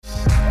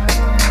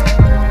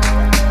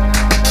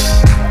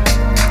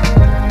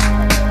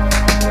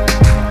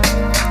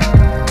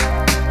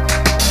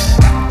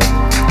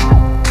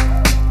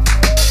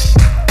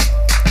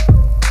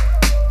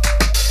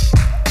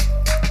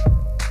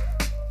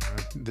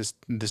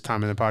this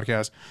time in the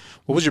podcast.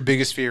 What was your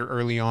biggest fear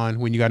early on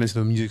when you got into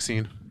the music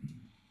scene?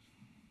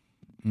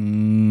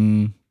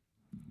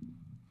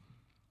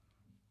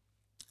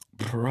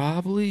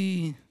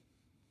 Probably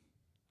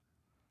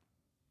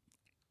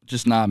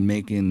just not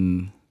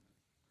making,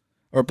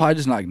 or probably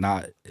just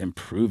not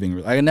improving.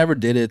 Like, I never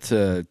did it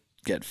to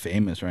get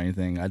famous or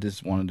anything. I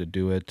just wanted to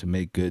do it to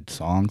make good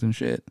songs and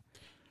shit.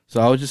 So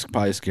I was just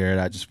probably scared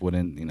I just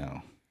wouldn't,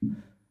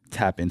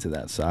 tap into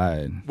that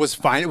side. Was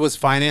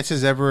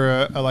finances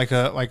ever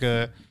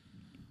a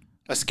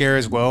scare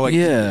as well? Like,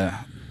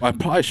 yeah, I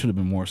probably should have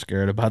been more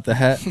scared about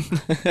that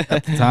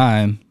at the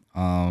time.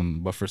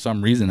 But for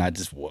some reason, I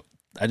just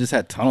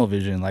had tunnel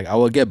vision. Like, I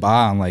would get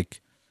by on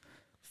like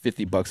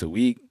 $50 a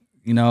week.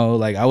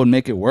 Like, I would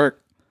make it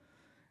work.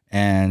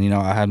 And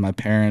I had my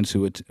parents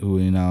who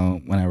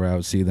whenever I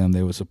would see them,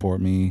 they would support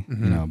me.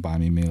 Buy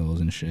me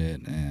meals and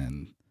shit,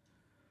 and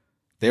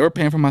they were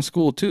paying for my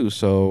school too.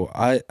 So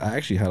I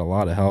actually had a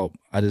lot of help.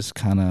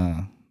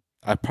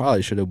 I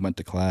probably should have went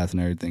to class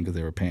and everything because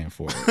they were paying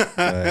for it.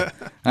 And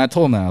I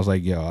told them that. I was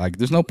like, yo, like,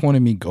 there's no point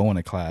in me going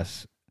to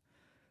class.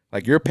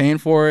 Like, you're paying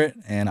for it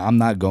and I'm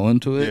not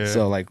going to it. Yeah.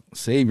 So, like,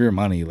 save your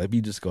money. Let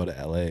me just go to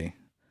LA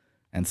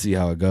and see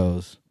how it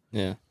goes.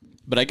 Yeah.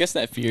 But I guess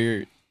that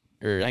fear,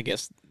 or I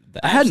guess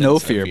I had no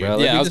fear, bro.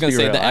 Yeah, I was going to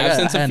say the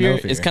absence of fear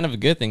is kind of a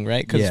good thing,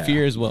 right? Because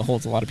fear is what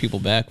holds a lot of people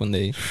back when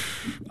they...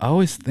 I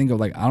always think of,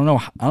 like, I don't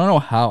know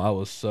how I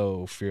was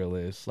so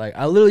fearless. Like,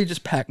 I literally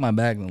just packed my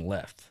bag and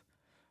left.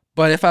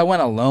 But if I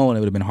went alone, it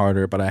would have been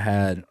harder. But I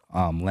had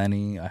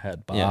Lenny, I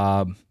had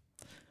Bob.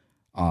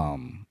 Yeah.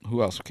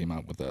 Who else came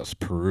out with us?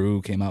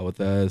 Peru came out with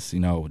us.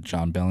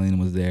 John Belling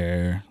was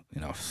there.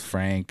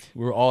 Frank.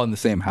 We were all in the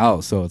same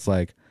house. So it's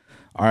like,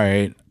 all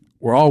right,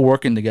 we're all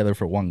working together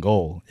for one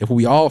goal. If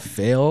we all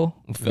fail,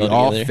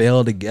 all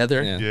fail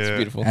together. Yeah, it's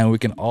beautiful. And we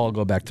can all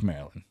go back to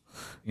Maryland.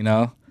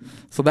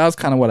 So that was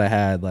kind of what I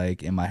had,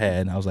 like, in my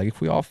head. And I was like, if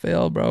we all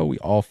fail, bro, we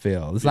all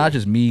fail. It's not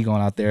just me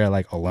going out there,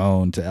 like,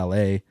 alone to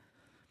LA.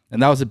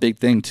 And that was a big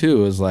thing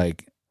too. Is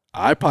like,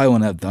 I probably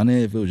wouldn't have done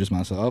it if it was just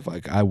myself.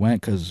 Like, I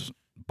went because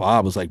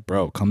Bob was like,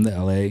 bro, come to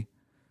LA,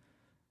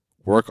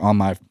 work on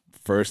my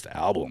first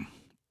album.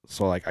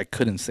 So, like, I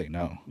couldn't say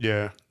no.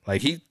 Yeah.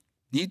 Like, he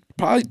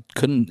probably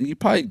couldn't. He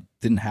probably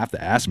didn't have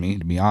to ask me,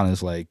 to be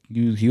honest. Like,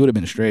 he would have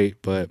been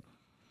straight, but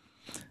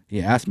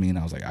he asked me, and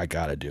I was like, I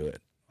gotta do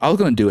it. I was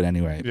gonna do it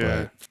anyway.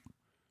 Yeah.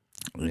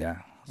 But yeah.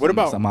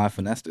 Somehow I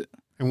finessed it.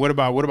 And what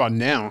about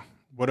now?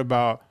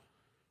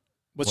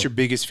 What's your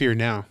biggest fear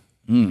now?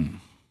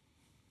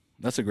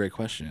 That's a great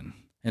question.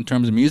 In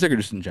terms of music or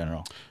just in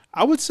general?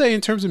 I would say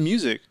in terms of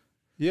music.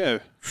 Yeah.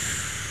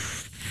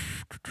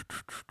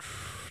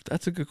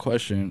 That's a good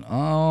question.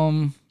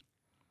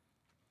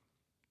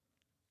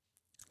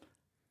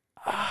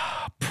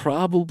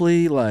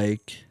 Probably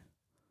like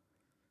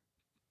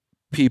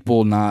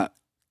people not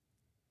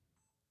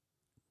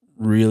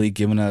really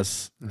giving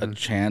us a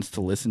chance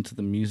to listen to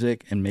the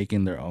music and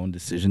making their own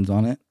decisions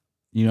on it.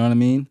 You know what I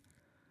mean?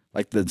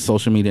 Like the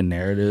social media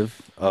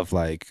narrative of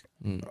like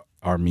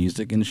our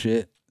music and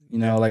shit.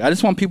 Like, I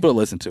just want people to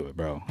listen to it,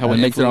 bro. How it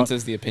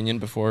influences the opinion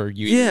before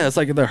you... Yeah, it's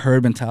like the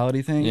herd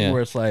mentality thing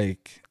where it's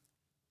like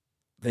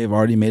they've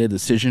already made a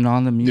decision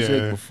on the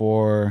music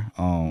before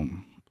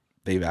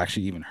they've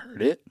actually even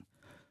heard it.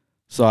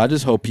 So I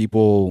just hope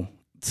people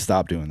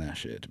stop doing that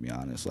shit, to be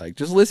honest. Like,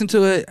 just listen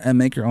to it and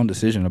make your own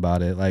decision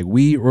about it. Like,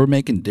 we're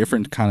making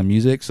different kind of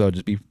music, so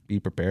just be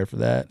prepared for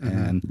that.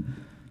 And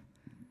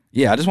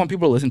yeah, I just want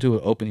people to listen to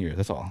it open ears.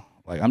 That's all.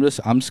 Like,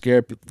 I'm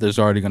scared there's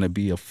already going to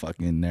be a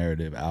fucking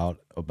narrative out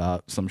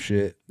about some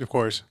shit. Of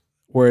course.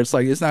 Where it's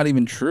like, it's not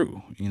even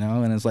true,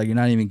 And it's like, you're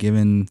not even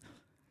giving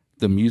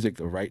the music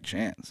the right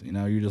chance,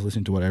 You're just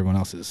listening to what everyone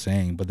else is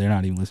saying, but they're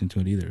not even listening to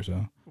it either,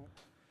 so.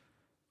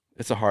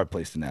 It's a hard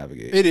place to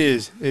navigate. It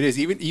is.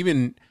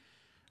 Even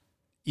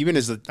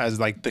as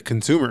like the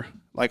consumer.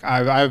 Like,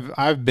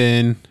 I've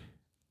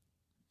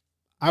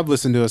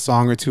listened to a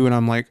song or two and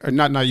I'm like, or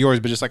not yours,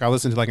 but just like I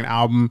listened to like an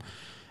album.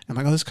 I'm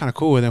like, oh, this is kind of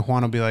cool. And then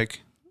Juan will be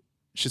like,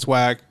 shit's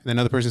whack. And then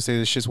another person say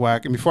this shit's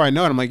whack. And before I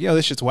know it, I'm like, yo,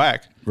 this shit's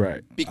whack.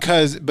 Right.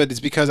 But it's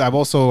because I've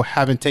also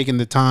haven't taken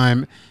the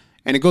time.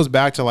 And it goes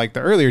back to like the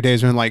earlier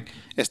days when like,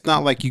 it's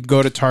not like you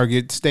go to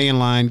Target, stay in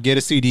line, get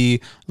a CD,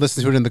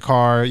 listen to it in the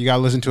car. You got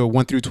to listen to it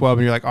 1 through 12.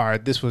 And you're like, all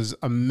right, this was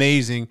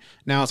amazing.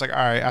 Now it's like, all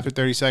right, after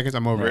 30 seconds,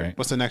 I'm over it.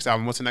 What's the next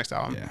album?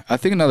 Yeah. I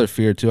think another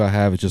fear too I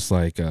have is just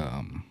like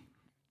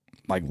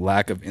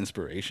lack of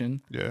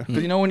inspiration. Yeah.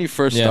 Because when you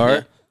first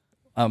start,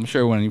 I'm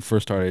sure when you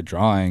first started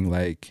drawing,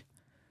 like,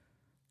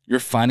 you're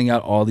finding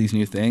out all these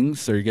new things,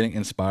 so you're getting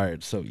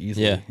inspired so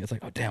easily. Yeah. It's like,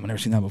 oh, damn, I've never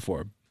seen that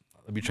before.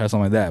 Let me try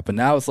something like that. But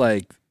now it's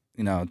like,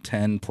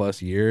 10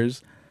 plus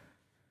years.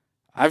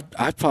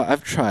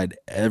 I've tried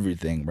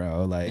everything,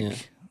 bro.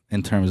 Like,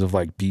 in terms of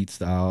like beat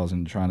styles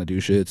and trying to do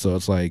shit. So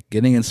it's like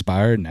getting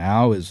inspired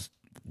now is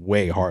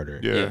way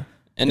harder. Yeah.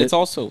 And it's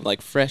also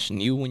like fresh,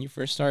 new when you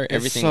first start.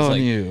 Everything's so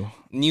like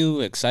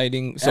new,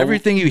 exciting. So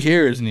everything you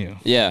hear is new.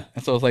 Yeah.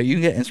 And so it's like you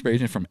can get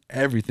inspiration from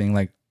everything.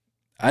 Like,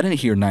 I didn't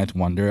hear Ninth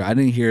Wonder. I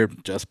didn't hear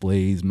Just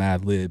Blaze,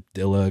 Madlib,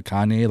 Dilla,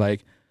 Kanye.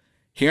 Like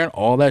hearing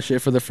all that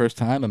shit for the first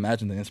time.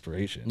 Imagine the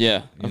inspiration.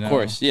 Yeah, of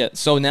course. Yeah.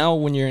 So now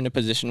when you're in a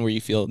position where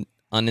you feel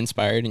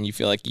uninspired and you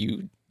feel like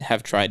you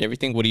have tried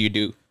everything, what do you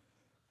do?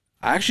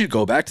 I actually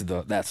go back to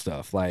that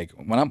stuff. Like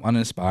when I'm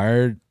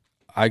uninspired,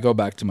 I go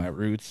back to my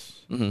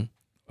roots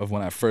of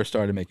when I first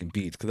started making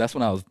beats, because that's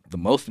when I was the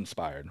most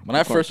inspired. When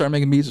I first started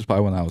making beats was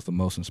probably when I was the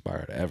most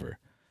inspired ever.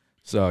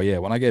 So yeah,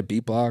 when I get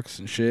beat blocks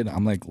and shit,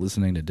 I'm like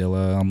listening to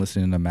Dilla, I'm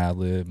listening to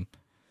Madlib,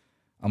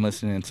 I'm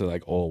listening to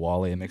like old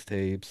Wale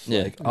mixtapes.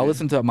 Yeah. Like I'll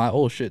listen to my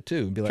old shit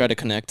too. And be like, Try to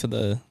connect to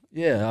the.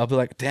 Yeah, I'll be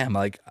like, damn,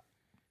 like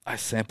I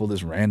sampled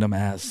this random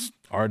ass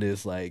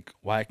artist. Like,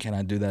 why can't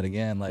I do that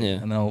again? Like,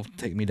 and then it'll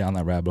take me down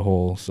that rabbit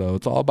hole. So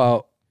it's all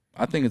about.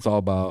 I think it's all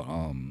about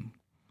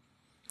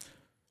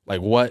like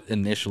what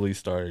initially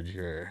started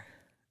your.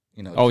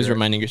 Always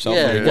reminding yourself.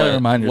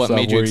 What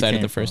made you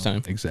excited the first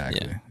time?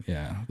 Exactly.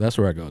 Yeah, that's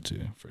where I go to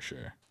for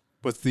sure.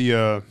 What's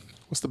the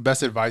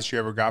best advice you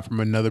ever got from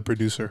another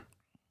producer?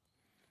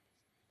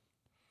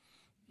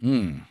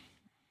 It's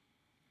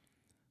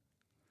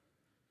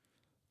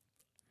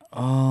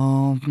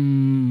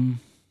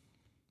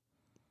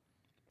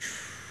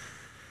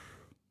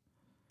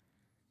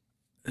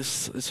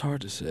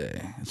hard to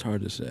say. It's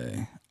hard to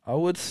say. I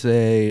would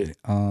say,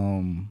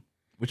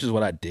 which is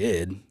what I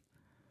did,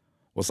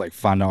 was like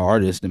find an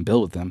artist and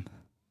build with them.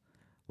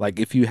 Like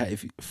if you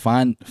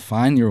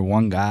find your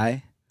one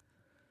guy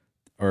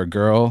or a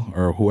girl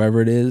or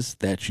whoever it is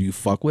that you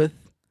fuck with,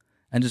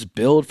 and just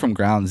build from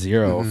ground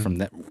zero from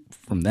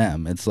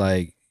them. It's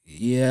like,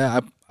 yeah,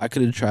 I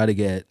could have tried to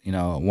get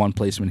one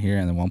placement here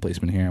and then one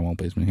placement here and one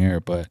placement here,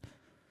 but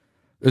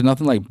there's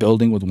nothing like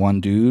building with one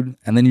dude,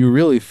 and then you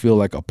really feel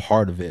like a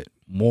part of it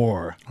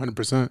more.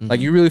 100%. Like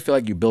you really feel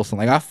like you built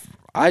something. Like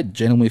I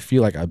genuinely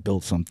feel like I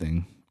built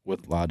something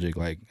with Logic,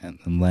 like and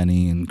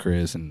Lenny and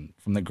Chris, and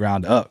from the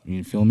ground up.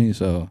 You feel me?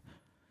 So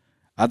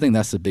I think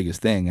that's the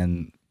biggest thing,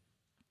 and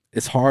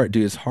it's hard,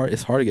 dude. It's hard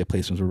to get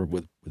placements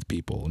with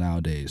people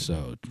nowadays.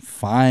 So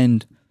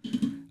find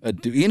a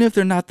dude, even if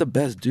they're not the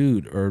best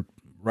dude or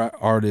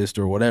artist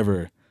or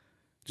whatever,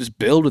 just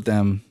build with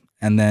them,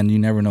 and then you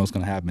never know what's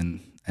gonna happen.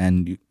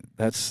 And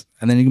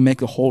then you can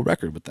make a whole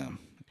record with them,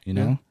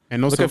 Yeah.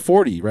 And also, look at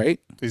 40, right?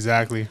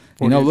 Exactly.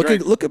 40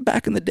 look at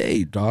back in the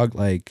day, dog.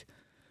 Like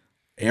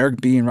Eric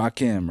B and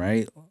Rakim,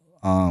 right?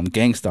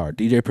 Gangstar,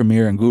 DJ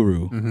Premier and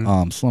Guru,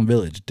 Slum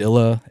Village,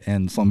 Dilla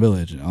and Slum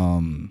Village,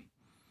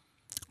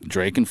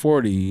 Drake and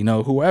 40,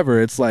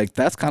 whoever. It's like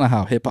that's kind of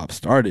how hip hop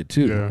started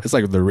too. Yeah. It's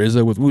like the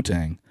RZA with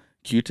Wu-Tang,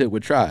 Q-Tip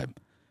with Tribe.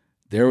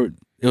 It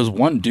was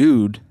one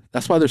dude.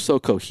 That's why they're so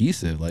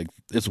cohesive. Like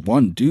it's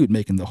one dude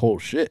making the whole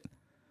shit.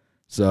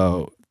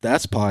 So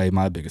that's probably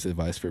my biggest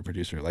advice for a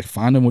producer. Like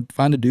find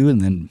a dude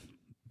and then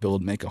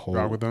make a whole.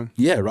 Rock with them.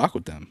 Yeah, rock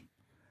with them.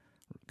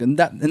 And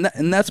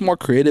that's more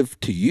creative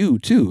to you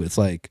too. It's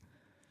like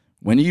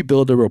when you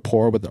build a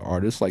rapport with the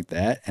artist like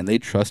that, and they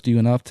trust you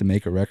enough to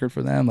make a record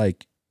for them,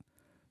 like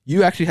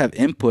you actually have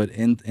input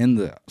in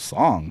the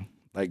song.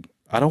 Like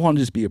I don't want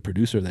to just be a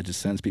producer that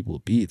just sends people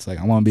beats. Like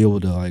I want to be able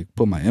to like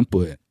put my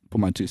input,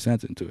 put my 2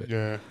 cents into it.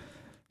 Yeah.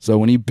 So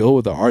when you build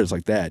with an artist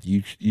like that,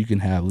 you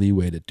can have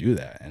leeway to do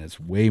that, and it's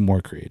way more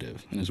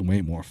creative and it's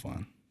way more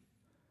fun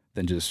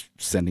than just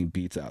sending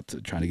beats out to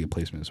trying to get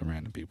placements from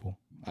random people,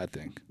 I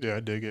think. Yeah,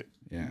 I dig it.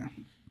 Yeah.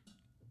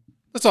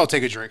 Let's all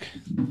take a drink.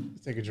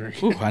 Let's take a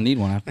drink. Ooh, I need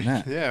one after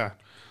that. Yeah.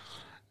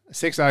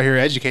 6 out here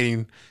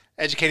educating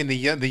the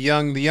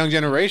young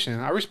generation.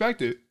 I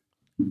respect it.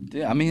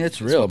 Yeah, I mean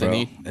it's real,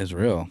 bro. It's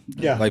real.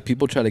 Yeah. Like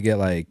people try to get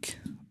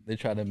they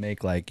try to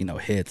make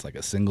hits, like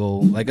a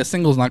single. Like a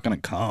single's not gonna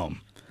come.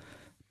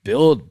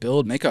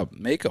 Build, make a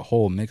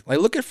whole mix. Like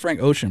look at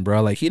Frank Ocean,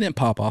 bro. Like he didn't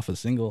pop off a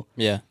single.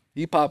 Yeah.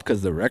 He popped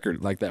because the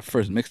record, like that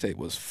first mixtape,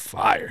 was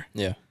fire.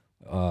 Yeah.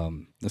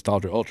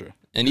 Nostalgia Ultra.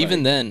 And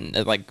even then,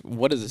 like,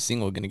 what is a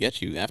single gonna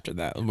get you after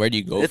that? Where do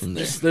you go from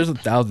there? There's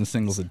 1,000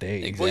 singles a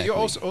day. Exactly. Well, you're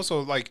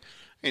also like,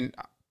 and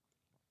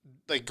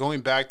like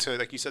going back to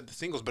like you said the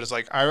singles, but it's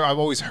like I've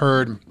always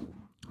heard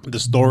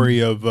the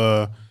story of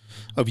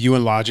you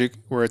and Logic,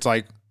 where it's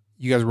like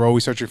you guys were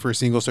always searching for a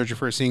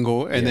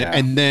single,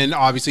 and then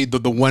obviously the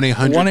 1-800.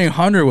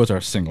 1-800 was our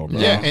single, bro.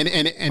 Yeah,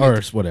 and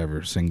or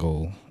whatever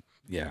single.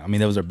 Yeah, I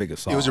mean that was our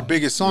biggest song. It was our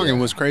biggest song,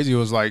 and what's crazy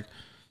was like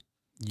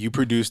you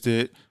produced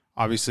it.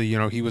 Obviously,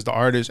 he was the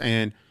artist,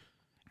 and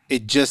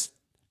it just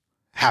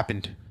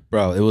happened,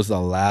 bro. It was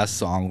the last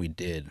song we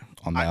did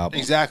on the album.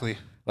 Exactly.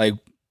 Like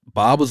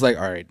Bob was like,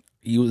 all right,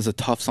 it was a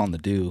tough song to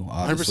do.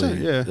 Obviously,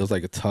 100%, yeah. It was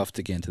like a tough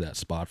to get into that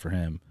spot for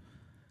him.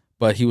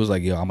 But he was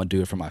like, yo, I'm going to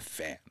do it for my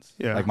fans.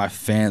 Yeah. Like, my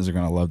fans are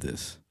going to love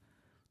this.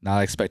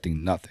 Not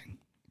expecting nothing.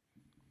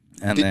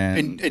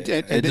 And it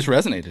just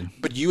resonated.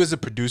 But you as a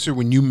producer,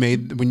 when you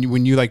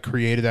like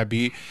created that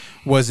beat,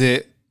 was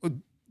it,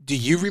 do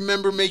you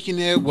remember making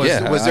it?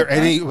 Was there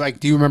any, like,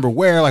 do you remember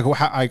where? Like,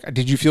 how, like,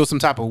 did you feel some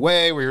type of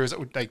way? Where it was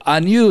like,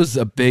 I knew it was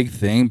a big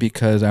thing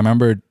because I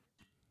remember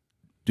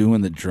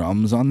doing the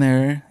drums on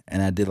there,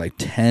 and I did like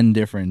 10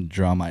 different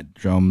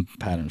drum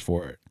patterns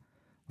for it.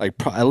 like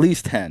at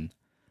least 10,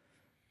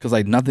 because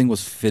like nothing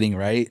was fitting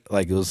right.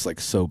 Like it was like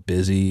so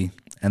busy,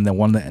 and the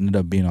one that ended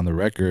up being on the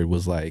record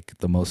was like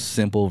the most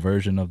simple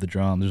version of the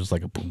drum. There's just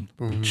like a boom,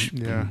 Boom,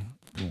 yeah.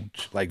 boom,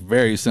 like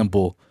very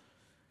simple.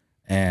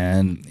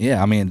 And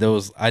yeah, I mean,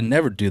 I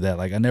never do that.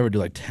 Like I never do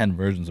like 10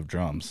 versions of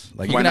drums.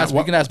 Like you Why can not? ask,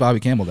 we can ask Bobby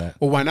Campbell that.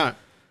 Well, why not?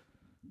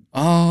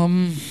 I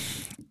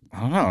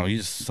don't know.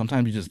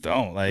 Sometimes you just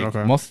don't. Like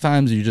Okay. most of the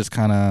times you just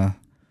kind of,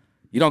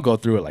 you don't go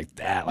through it like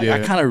that. Like I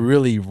Yeah. kind of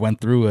really went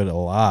through it a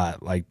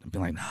lot. Like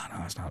being like, no,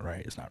 it's not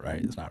right. It's not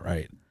right. It's not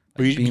right.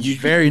 But Like, being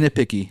very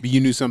nitpicky. But you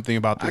knew something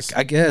about this.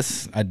 I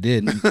guess I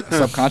did.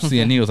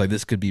 Subconsciously, I knew it was like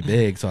this could be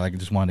big, so I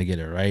just wanted to get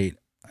it right.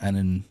 And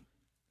then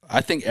I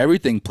think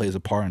everything plays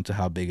a part into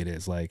how big it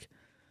is. Like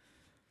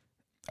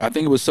I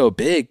think it was so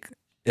big.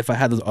 If I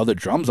had those other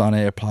drums on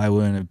it, it probably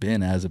wouldn't have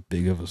been as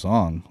big of a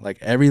song. Like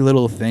every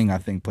little thing I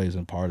think plays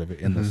a part of it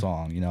in the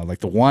song. You know, like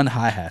the one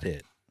hi-hat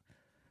hit.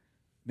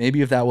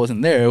 Maybe if that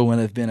wasn't there, it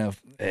wouldn't have been a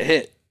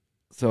hit.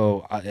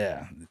 So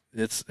yeah,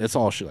 it's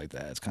all shit like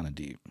that. It's kind of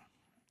deep.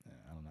 Yeah,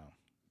 I don't know.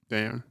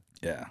 Damn.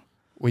 Yeah.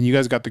 When you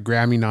guys got the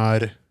Grammy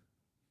nod,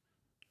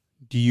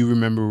 do you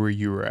remember where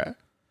you were at?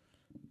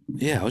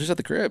 Yeah, I was just at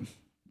the crib.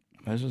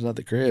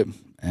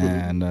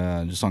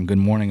 And just on Good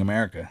Morning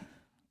America.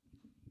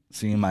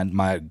 Seeing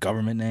my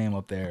government name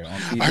up there on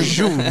TV.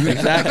 Arjun.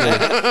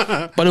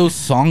 Exactly. But it was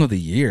Song of the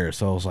Year,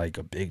 so it was like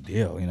a big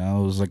deal, you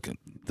know. It was like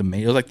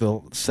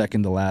the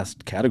second to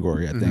last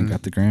category, I think,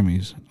 at the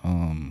Grammys.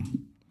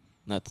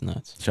 That's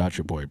nuts. Shout out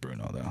your boy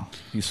Bruno though.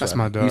 He swept, That's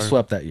my dog. He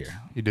swept that year.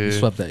 He did. He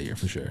swept that year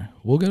for sure.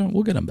 We'll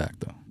get him back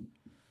though.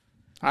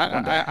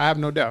 I have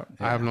no doubt.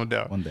 Yeah, I have no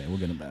doubt. One day we'll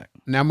get him back.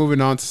 Now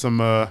moving on to some.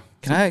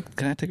 Can I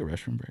take a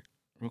restroom break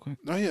real quick?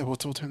 Oh yeah, we'll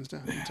turn this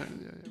down.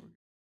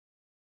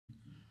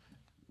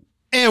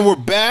 And we're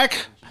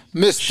back,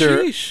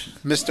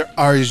 Mr.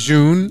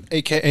 Arjun,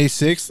 aka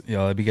Six,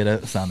 Yo, let me get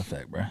a sound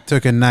effect, bro.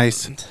 took a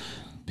nice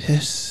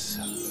piss.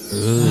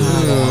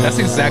 That's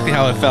exactly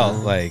how it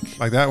felt. Like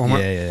Like that one.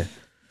 yeah.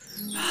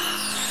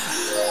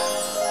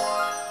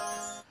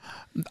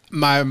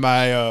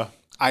 My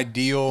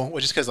ideal,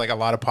 which is because like a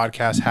lot of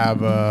podcasts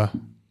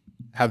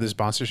have this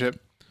sponsorship,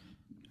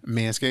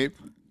 Manscaped.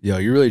 Yo,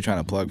 you're really trying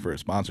to plug for a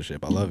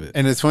sponsorship. I love it.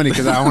 And it's funny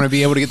because I want to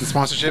be able to get the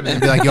sponsorship and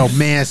be like, yo,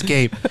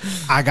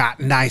 Manscaped, I got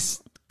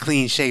nice,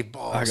 clean shaved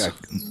balls.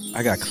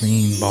 I got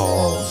clean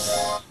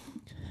balls.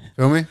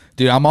 Feel me?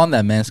 Dude, I'm on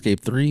that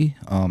Manscaped 3,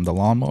 the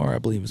lawnmower, I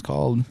believe it's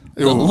called.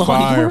 Ooh,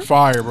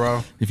 fire,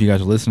 bro. If you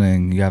guys are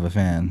listening, you have a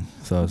fan.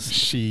 So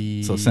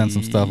send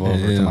some stuff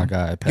over to my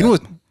guy, Pat. You know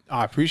what?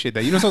 I appreciate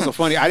that. You know what's so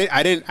funny?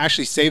 I didn't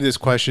actually save this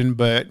question,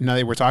 but now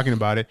that we're talking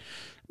about it,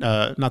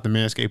 not the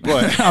Manscaped,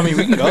 but I mean,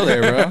 we can go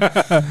there, bro.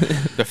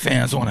 The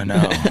fans want to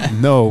know.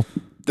 no,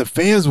 the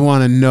fans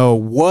want to know,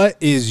 what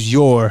is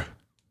your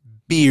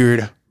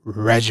beard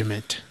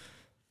regiment?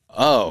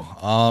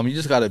 Oh, you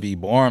just got to be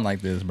born like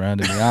this, bro,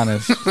 to be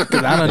honest.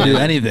 Because I don't do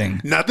anything.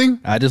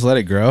 Nothing? I just let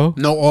it grow.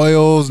 No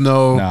oils,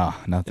 no. No,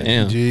 nothing.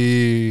 Damn.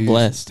 Jeez.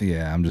 Blessed.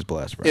 Yeah, I'm just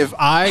blessed, bro. If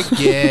I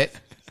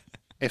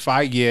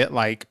get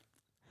like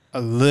a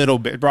little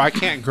bit, bro, I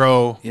can't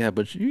grow. Yeah,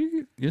 but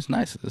it's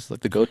nice. It's like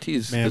the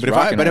goatees. Man, is but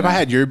rocking if right I now.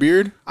 had your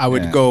beard, I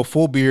would Yeah. go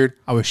full beard.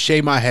 I would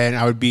shave my head,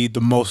 and I would be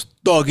the most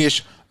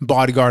thuggish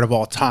bodyguard of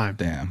all time.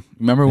 Damn.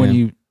 Remember when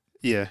you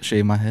Yeah,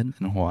 shaved my head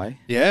in Hawaii?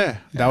 yeah,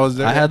 that was.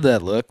 I had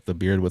that look, the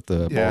beard with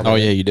the Yeah. bald Oh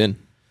head. yeah, you did.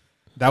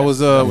 that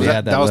was Yeah,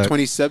 that that was look.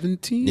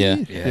 2017. Yeah.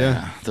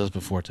 Yeah. That was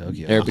before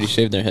Tokyo. Everybody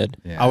shaved their head.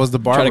 Yeah. I was the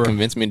Tried barber. to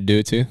convince me to do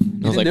it too.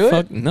 I was like, do it?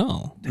 fuck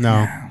no. No,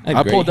 I had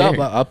I great pulled hair.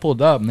 up. I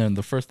pulled up, and then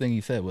the first thing he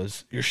said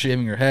was, "You're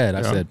shaving your head."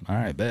 I said, "All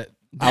right, bet."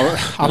 I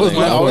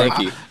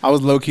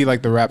was low key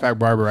like the Rat Pack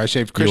barber. I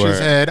shaved Christian's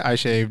were. head. I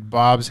shaved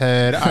Bob's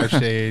head.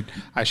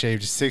 I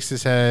shaved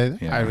Six's head.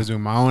 Yeah. I was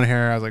doing my own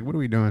hair. I was like, what are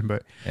we doing?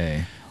 But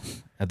Hey,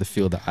 had to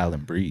feel the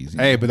island breeze. you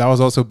hey, know? but that was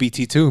also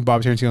BT2,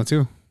 Bob's Tarantino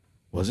too.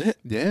 Was it?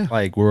 Yeah,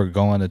 Like we were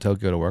going to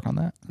Tokyo to work on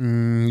that?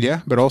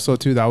 yeah, but also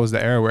too, that was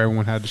the era where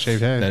everyone had the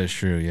shaved head. That is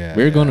true. Yeah.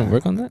 We were yeah. going to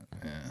work on that.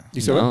 You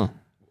saw it?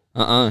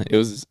 No. It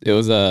was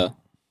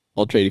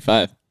Ultra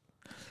 85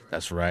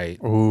 That's right.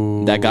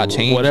 Ooh, that got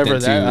changed. Whatever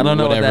into that- I don't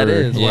know what that whatever.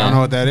 is. I don't know Yeah.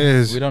 what that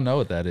is. We don't know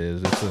what that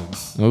is. It's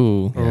a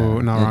Ooh. Oh,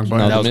 no, wrong No, button.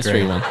 That the was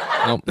mystery great. one.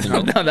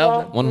 Nope. no,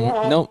 no. One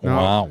more. Nope. No,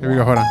 Wow, here we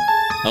go. Hold on.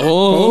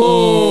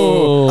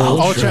 Oh.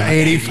 Ultra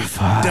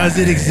 85. Does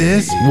it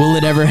exist? Will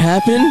it ever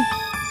happen?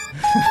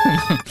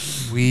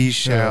 We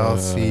shall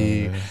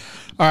see. All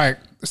right.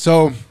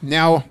 So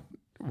now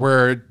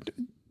we're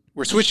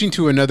switching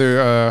to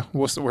another.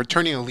 We're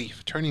turning a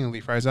leaf. Turning a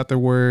leaf. Right? Is that the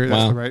word? That's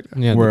Wow. the right.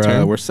 Yeah. We're the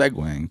term.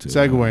 segueing to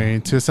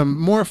Segueing to some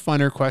more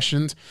funner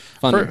questions.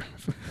 Funner.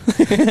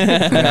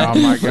 Oh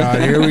my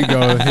God! Here we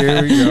go.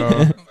 Here we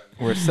go.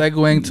 We're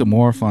segueing to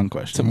more fun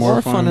questions. To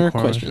more fun funner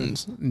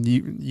questions. questions.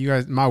 You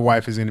guys, my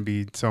wife is gonna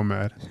be so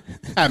mad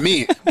at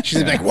me. She's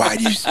gonna be like, "Why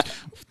do you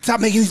stop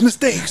making these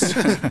mistakes?"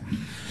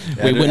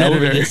 We went over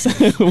this.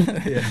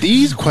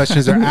 These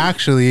questions are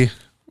actually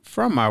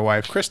from my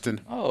wife,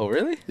 Kristen. Oh,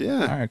 really?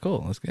 Yeah. All right,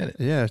 cool. Let's get it.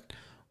 Yeah.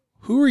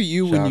 Who are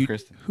you Shout when out you?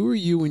 Kristen. Who are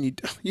you when you?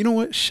 You know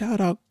what? Shout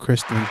out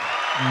Kristen.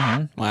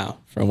 Wow,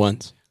 for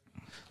once.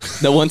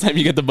 The one time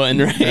you get the button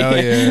right. Hell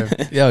yeah.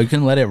 Yo, you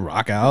couldn't let it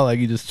rock out. Like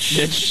you just. She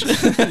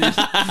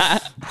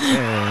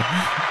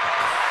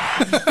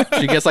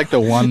gets like the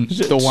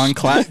one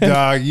clap.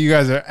 Dog, you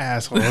guys are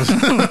assholes.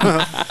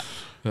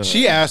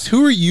 She asked,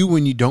 "Who are you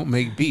when you don't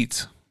make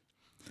beats?"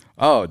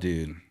 Oh,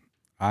 dude,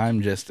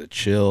 I'm just a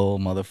chill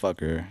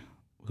motherfucker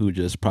who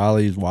just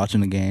probably is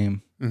watching the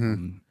game,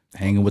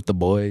 hanging with the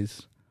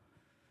boys,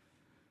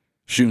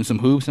 shooting some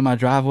hoops in my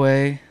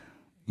driveway.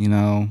 You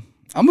know,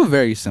 I'm a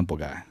very simple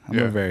guy. I'm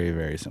a very,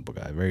 very simple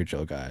guy, very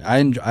chill guy. I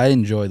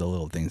enjoy the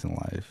little things in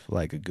life,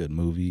 like a good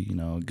movie, you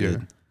know, a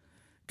good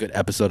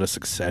episode of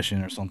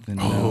Succession or something.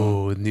 You know?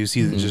 Oh, new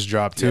season just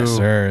dropped too. Yes,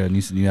 sir. A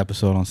new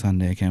episode on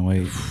Sunday. I can't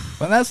wait.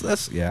 But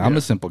that's I'm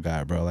a simple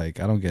guy, bro. Like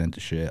I don't get into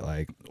shit.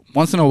 Like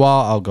once in a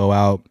while, I'll go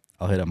out.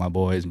 I'll hit up my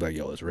boys and be like,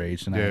 "Yo, let's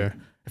rage tonight." Yeah.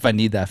 If I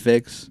need that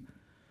fix.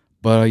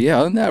 But yeah,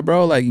 other than that,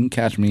 bro, like you can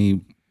catch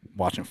me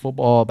watching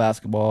football,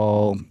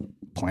 basketball,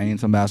 playing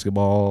some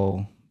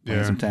basketball,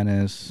 playing some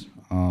tennis.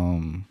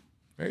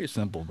 Very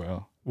simple,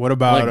 bro. What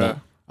about Like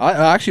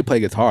I actually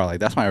play guitar. Like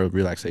that's my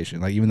relaxation.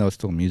 Like even though it's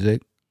still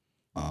music,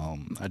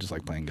 I just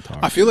like playing guitar.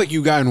 I feel like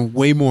you've gotten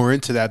way more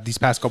into that these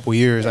past couple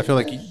years. I feel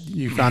like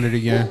you found it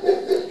again.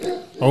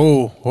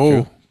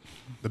 Oh,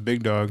 the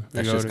big dog.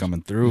 That's just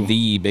coming through.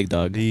 The big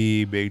dog.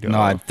 The big dog. No,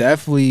 I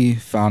definitely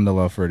found a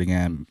love for it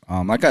again.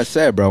 Like I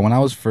said, bro, when I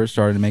was first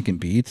started making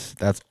beats,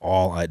 that's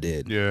all I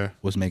did. Yeah.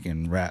 Was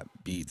making rap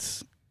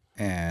beats,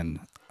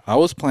 and I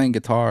was playing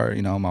guitar,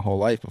 you know, my whole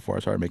life before I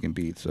started making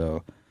beats.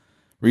 So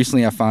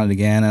recently, I found it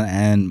again,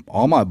 and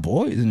all my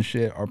boys and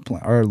shit are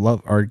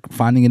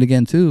finding it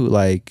again too.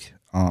 Like,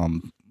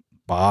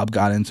 Bob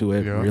got into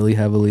it really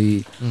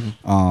heavily.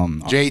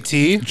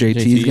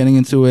 JT's getting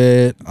into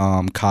it.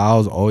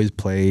 Kyle's always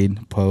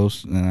played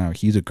post, and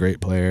he's a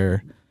great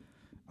player.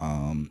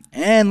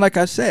 And like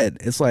I said,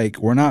 it's like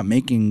we're not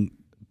making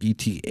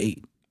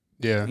BT8.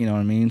 Yeah. You know what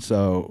I mean?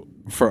 So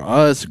for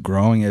us,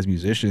 growing as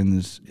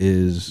musicians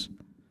is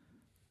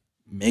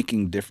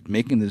making this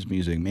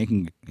music,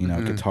 making, you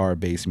know, guitar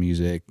based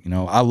music. You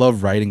know, I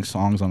love writing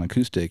songs on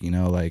acoustic, you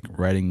know, like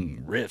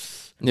writing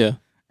riffs. Yeah.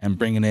 And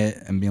bringing it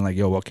and being like,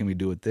 yo, what can we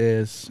do with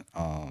this?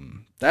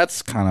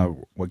 That's kind of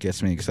what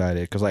gets me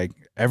excited. Because, like,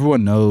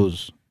 everyone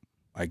knows,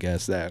 I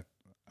guess, that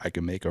I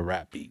can make a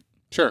rap beat.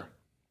 Sure.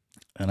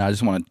 And I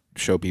just want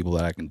to show people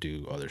that I can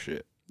do other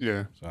shit.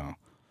 Yeah. So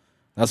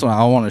that's what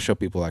I want to show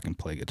people I can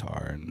play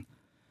guitar and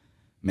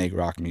make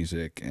rock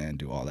music and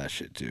do all that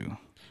shit, too.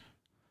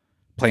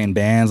 Playing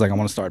bands, like I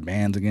want to start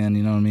bands again.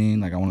 You know what I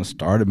mean? Like I want to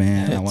start a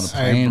band. I want to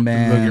play in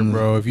bands. Look at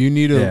bro. If you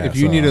need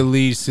a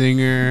lead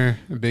singer,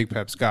 Big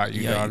Pep Scott,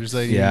 you know. I'm just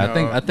like,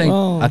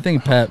 I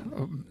think Pep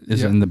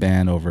is in the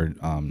band over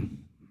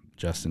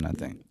Justin. I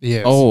think.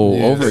 Yes.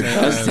 Over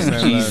Justin.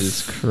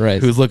 Jesus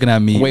Christ. Who's looking at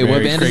me? Wait,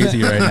 what band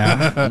crazy is right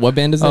now? What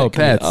band is that? Oh,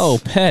 Pets.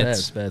 Oh,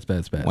 Pets.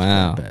 Pets.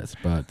 Wow. Pets.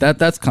 But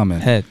that's coming.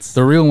 Pets.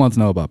 The real ones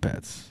know about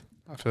Pets.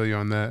 I feel you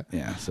on that.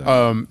 Yeah.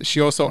 So. She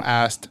also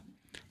asked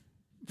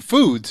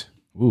food.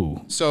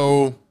 Ooh.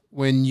 So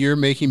when you're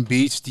making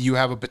beats, do you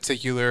have a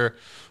particular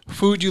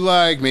food you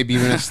like? Maybe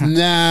even a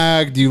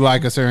snack? Do you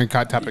like a certain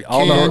type of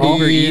candy?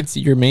 Uber Eats,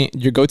 your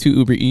go-to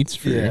Uber Eats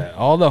for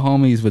all the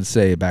homies would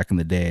say back in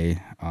the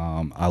day.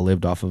 I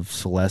lived off of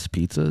Celeste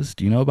pizzas.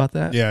 Do you know about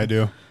that? Yeah, I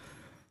do.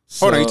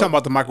 Hold on, you talking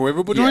about the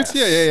microwavable joints?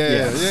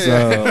 Yeah.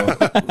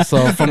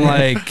 So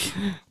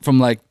from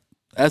like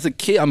as a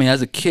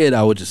kid,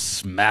 I would just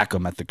smack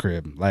them at the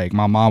crib. Like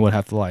my mom would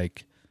have to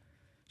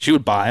she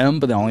would buy them,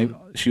 but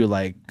she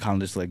would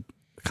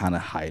kind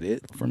of hide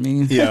it from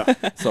me. Yeah.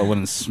 So I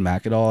wouldn't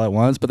smack it all at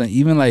once. But then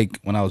even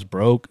when I was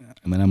broke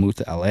and then I moved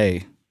to LA,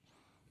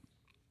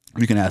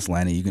 you can ask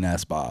Lenny, you can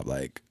ask Bob,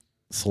 like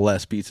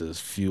Celeste pizzas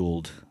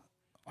fueled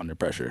Under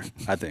Pressure,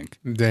 I think.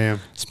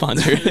 Damn.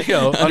 Sponsored.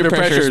 Yo, Under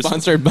Pressure.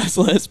 Sponsored by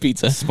Celeste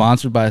Pizza.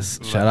 Sponsored by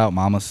shout out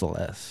Mama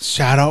Celeste.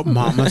 Shout out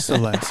Mama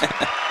Celeste.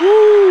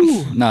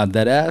 Woo! Nah,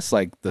 dead ass,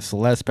 like the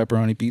Celeste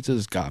pepperoni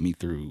pizzas got me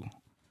through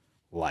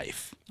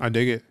life. I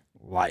dig it.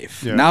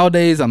 Life. Yeah.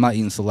 Nowadays, I'm not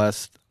eating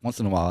Celeste. Once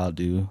in a while, I'll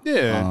do.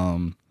 Yeah.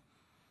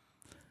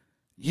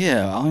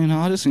 Yeah.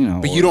 I'll just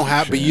But you don't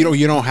have. But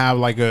you don't have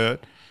like a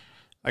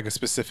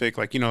specific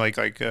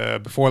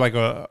before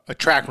a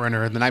track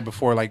runner the night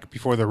before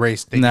before the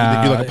race they do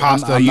like a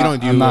pasta.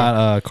 I'm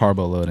not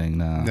carbo loading.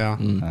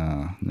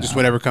 No. Just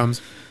whatever comes.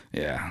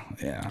 Yeah.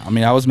 I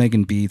mean, I was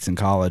making beats in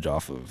college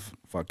off of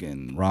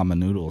fucking ramen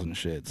noodles and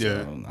shit. So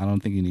Yeah. I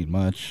don't think you need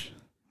much.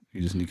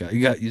 You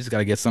just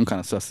gotta get some kind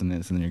of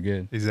sustenance and then you're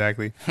good.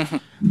 Exactly.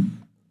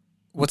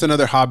 What's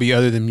another hobby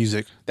other than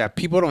music that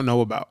people don't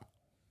know about?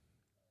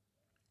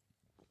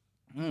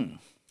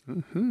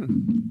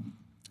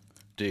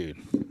 Dude,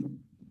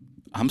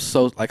 I'm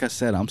like I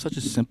said, I'm such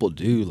a simple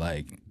dude.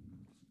 Like,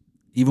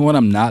 even when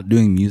I'm not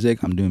doing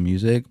music, I'm doing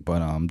music, but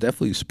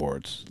definitely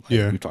sports.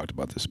 We talked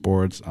about the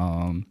sports.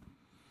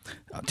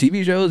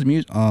 TV shows,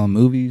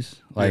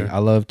 movies. I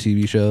love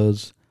TV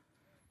shows.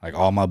 Like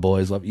all my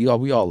boys love you.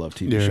 We all love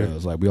TV Yeah.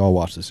 shows. Like we all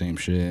watch the same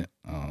shit.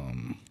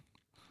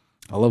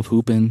 I love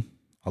hooping.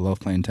 I love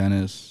playing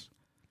tennis.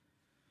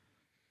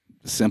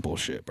 Simple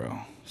shit, bro.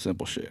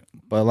 Simple shit.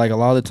 But like a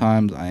lot of the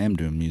times, I am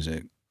doing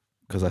music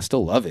because I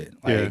still love it.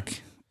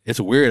 Like it's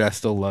weird. I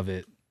still love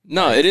it.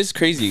 No, it is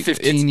crazy.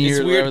 15 years,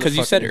 It's weird whatever the because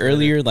you fuck said it is.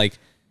 earlier, like,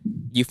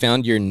 you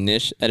found your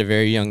niche at a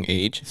very young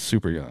age.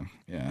 Super young.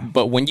 Yeah.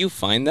 But when you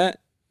find that,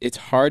 it's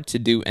hard to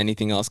do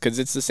anything else because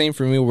it's the same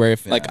for me where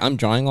if, like, I'm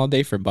drawing all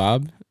day for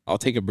Bob, I'll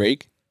take a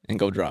break and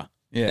go draw.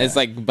 Yeah. It's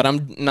like, but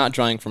I'm not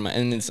drawing for my,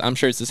 and I'm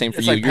sure it's the same for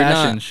It's you. like You're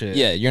passion not, shit.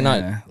 yeah, you're Yeah.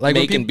 not Like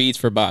when making peop- beats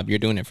for Bob. You're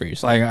doing it for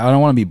yourself. Like I don't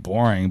want to be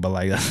boring, but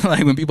like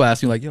like when people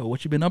ask me like, "Yo,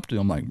 what you been up to?"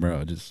 I'm like,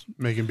 "Bro, just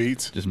Making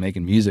beats.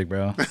 making music,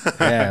 bro."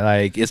 Yeah,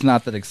 like it's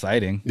not that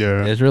exciting.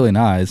 Yeah. It's really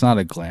not. It's not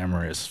a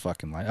glamorous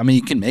fucking life. I mean,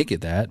 you can make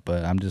it that,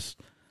 but I'm just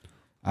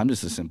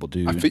a simple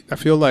dude. I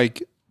feel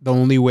like the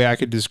only way I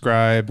could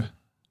describe,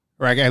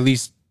 or I could at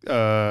least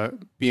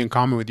be in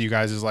common with you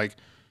guys, is like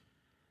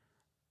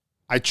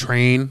I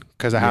train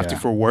because I have to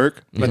for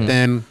work, but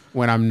then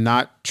when I'm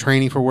not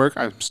training for work,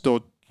 I'm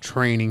still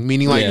training.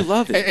 Meaning, like You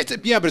love it. It's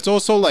but it's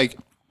also like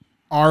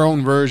our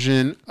own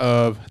version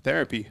of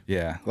therapy.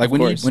 Yeah, like Of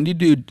when course. you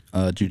do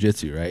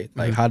jujitsu, right?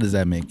 Like, how does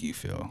that make you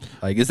feel?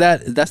 Like,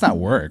 that's not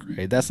work,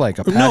 right? That's like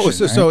a passion. No,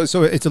 right?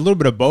 so it's a little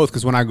bit of both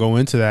because when I go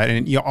into that,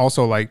 and you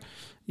also like,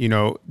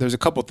 there's a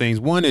couple things.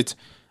 One, it's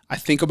I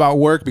think about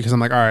work because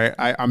I'm like, all right,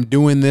 I'm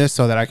doing this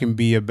so that I can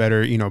be a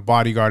better,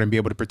 bodyguard and be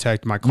able to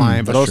protect my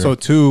client. But that's also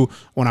too,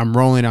 when I'm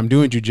rolling, I'm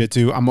doing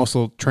jujitsu. I'm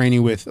also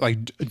training with like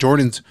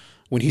Jordan's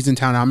when he's in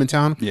town, I'm in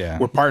town. Yeah.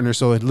 We're partners.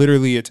 So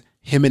it's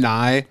him and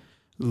I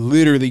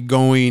literally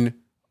going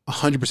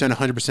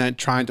 100%,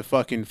 trying to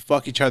fucking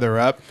fuck each other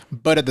up.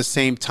 But at the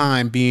same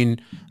time being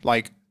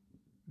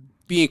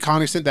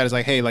cognizant that is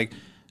like, hey, like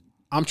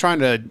I'm trying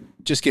to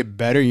just get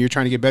better and you're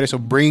trying to get better. So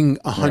bring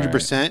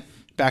 100%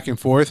 back and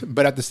forth.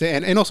 But at the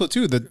same, and also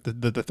too,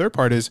 the third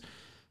part is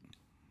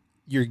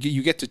you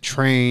get to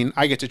train.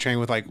 I get to train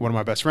with like one of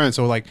my best friends.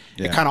 So like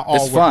it kind of all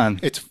It's fun.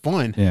 It's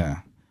fun. Yeah.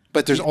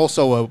 But there's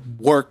also a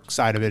work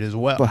side of it as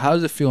well. But how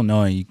does it feel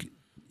knowing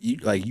you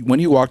like when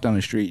you walk down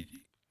the street,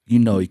 you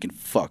can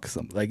fuck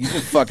something. Like you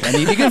can fuck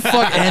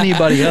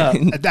anybody up.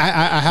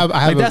 I have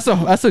Like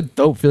that's a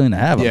dope feeling to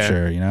have. Yeah. I'm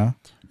sure.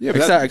 Yeah,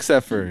 but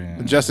except for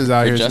Justin's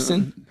out here.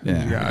 Justin? yeah.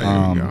 Yeah,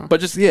 there you go. But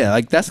just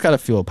like that's gotta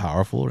feel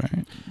powerful,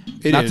 right?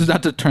 It not is.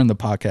 not to turn the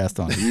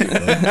podcast on you.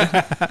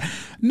 But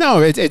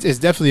No, it's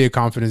definitely a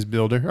confidence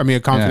builder. I mean,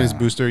 a confidence Yeah.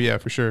 booster. Yeah,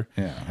 for sure.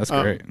 yeah, that's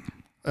great.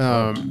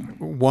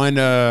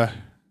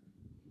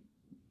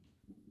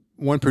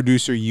 One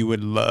producer you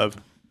would love,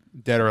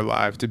 dead or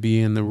alive, to be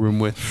in the room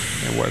with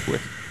and work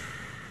with.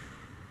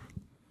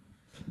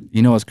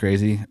 You know what's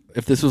crazy?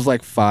 If this was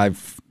like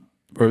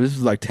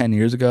 10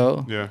 years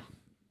ago, Yeah.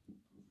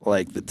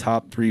 like the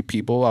top 3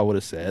 people I would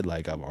have said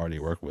like I've already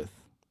worked with.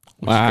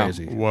 Which Wow. is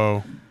crazy.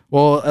 Whoa.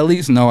 Well, at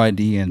least No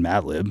ID and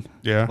Madlib.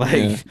 Yeah.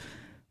 Like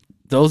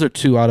those are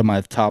 2 out of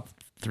my top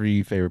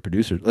 3 favorite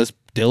producers. Let's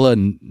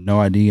Dilla, No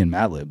ID, and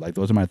Madlib. Like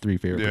those are my 3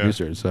 favorite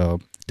producers. So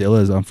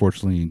Dilla is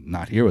unfortunately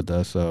not here with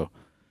us. So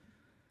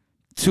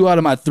 2 out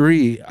of my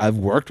 3 I've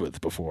worked with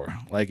before.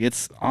 Like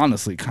it's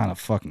honestly kind of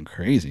fucking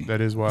crazy.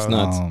 That is wild. It's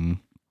nuts.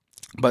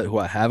 But who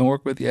I haven't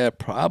worked with yet,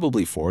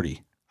 probably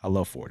 40. I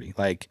love 40.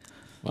 Like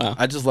Wow.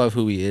 I just love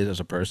who he is as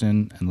a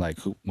person and like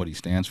what he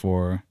stands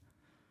for,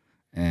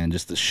 and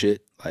just the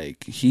shit.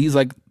 Like he's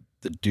like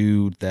the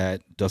dude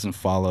that doesn't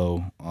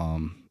follow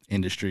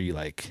industry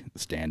like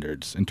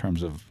standards in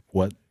terms of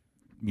what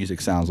music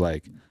sounds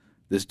like.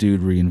 This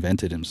dude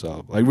reinvented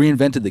himself, like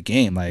reinvented the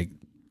game, like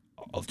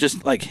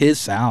just like his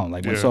sound.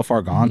 Like when So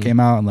Far Gone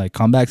came out and like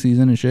Comeback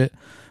Season and shit.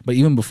 But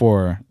even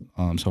before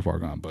So Far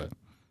Gone, but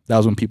that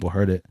was when people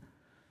heard it.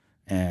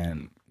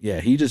 And yeah,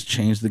 he just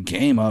changed the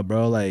game up,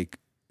 bro. Like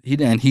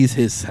he's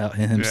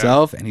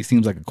himself, and he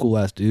seems like a cool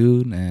ass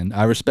dude, and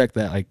I respect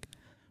that. Like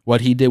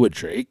what he did with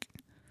Drake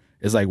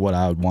is like what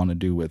I would want to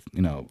do with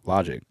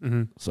Logic.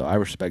 Mm-hmm. So I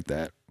respect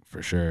that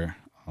for sure.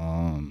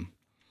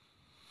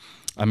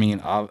 I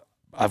mean,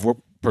 I've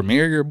worked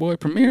Premier, your boy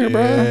Premier,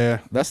 bro. Yeah.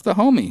 That's the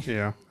homie.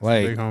 Yeah.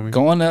 Like big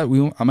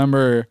homie. I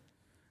remember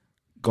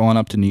going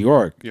up to New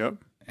York, Yep.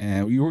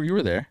 and you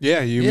were there.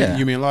 Yeah.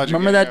 You mean Logic?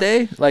 Remember Yeah. that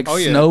day? Like Oh,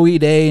 yeah. snowy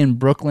day in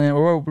Brooklyn,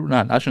 or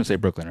not? I shouldn't say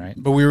Brooklyn, right?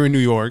 But we were in New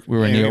York. We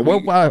were in and New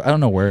York. Well, I don't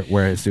know where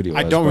his studio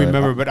was. I don't but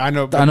remember, but I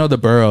know. I know the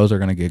boroughs are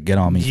gonna get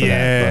on me for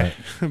Yeah.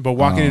 that. But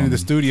walking into the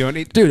studio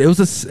and Dude, it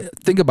was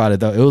think about it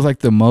though. It was like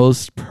the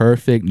most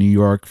perfect New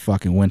York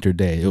fucking winter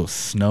day. It was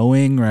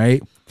snowing,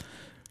 right?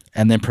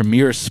 And then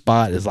Premier's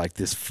spot is like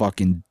this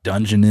fucking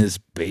dungeness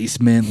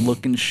basement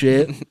looking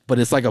shit, but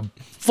it's like a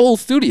full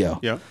studio.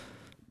 yeah.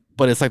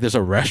 But it's like there's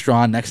a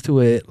restaurant next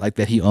to it, like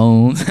that he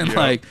owns, and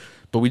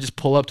but we just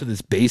pull up to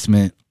this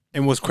basement.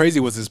 And what's crazy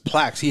was his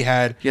plaques. He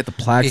had the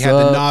plaques. He had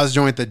up. the Nas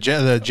joint, the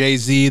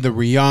Jay-Z, the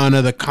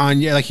Rihanna, the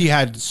Kanye. Like he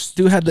had.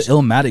 Dude had the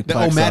Illmatic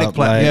plaques. Illmatic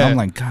plaque, yeah. I'm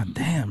like, God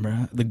damn,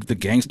 bro. The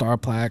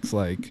Gangstar plaques.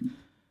 Like,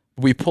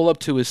 we pull up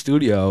to his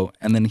studio,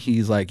 and then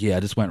he's like, yeah, I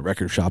just went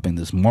record shopping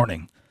this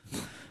morning.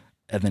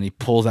 and then he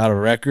pulls out a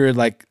record.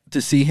 Like,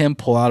 to see him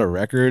pull out a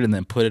record and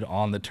then put it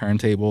on the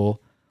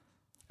turntable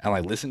and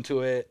like listen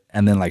to it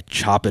and then like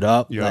chop it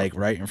up like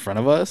right in front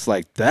of us,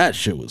 like that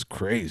shit was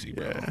crazy,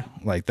 bro.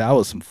 Like that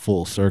was some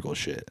full circle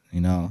shit,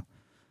 you know.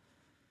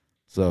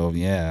 So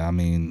yeah, I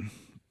mean,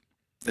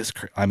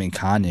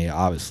 Kanye,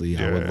 obviously,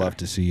 I would love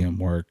to see him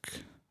work.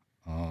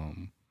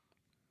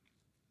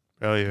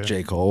 Hell yeah.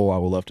 J. Cole, I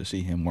would love to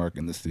see him work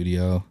in the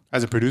studio.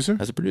 As a producer?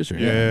 As a producer,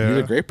 yeah. He's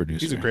a great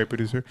producer. He's a great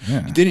producer.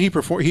 Yeah. Didn't he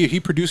perform? He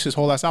produced his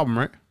whole last album,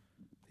 right?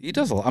 He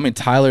does a lot. I mean,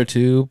 Tyler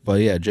too, but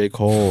yeah, J.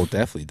 Cole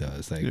definitely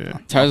does. Like,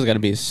 Tyler's got to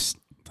be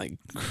like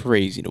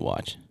crazy to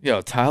watch.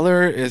 Yo,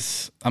 Tyler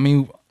is, I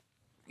mean,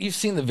 you've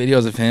seen the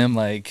videos of him,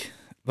 like,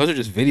 those are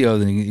just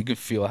videos, and you can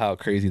feel how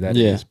crazy that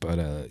is.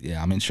 But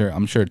yeah, I mean,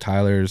 I'm sure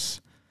Tyler's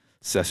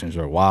sessions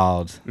are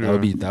wild. That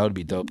would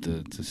be dope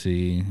to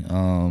see.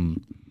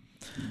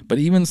 But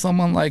even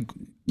someone like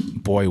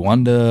Boy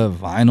Wonder,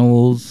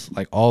 Vinyls,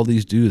 like all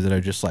these dudes that are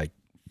just like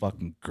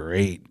fucking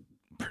great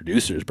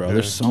producers, bro.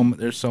 There's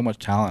so much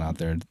talent out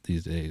there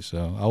these days.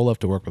 So I would love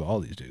to work with all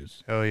these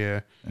dudes. Hell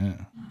yeah.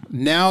 Yeah.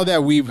 Now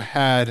that we've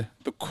had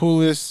the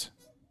coolest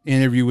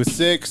interview with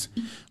Six,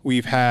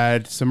 we've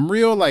had some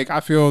real, like, I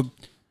feel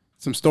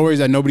some stories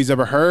that nobody's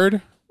ever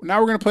heard. Now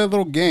we're going to play a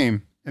little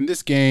game. And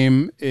this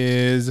game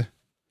is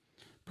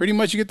pretty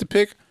much you get to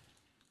pick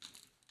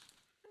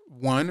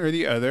one or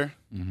the other.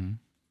 Mm-hmm.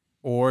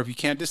 Or if you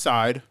can't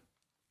decide,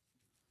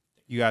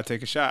 you got to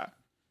take a shot.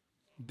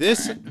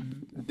 This.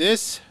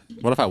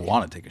 What if I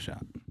want to take a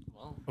shot?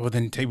 Well,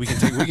 then we can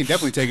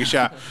definitely take a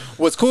shot.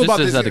 What's cool about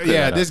this?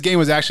 Yeah, this game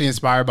was actually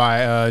inspired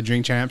by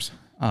Drink Champs.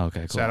 Oh,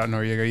 okay, cool. Shout out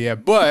Noriega. Yeah,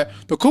 but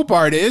the cool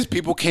part is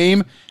people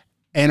came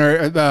and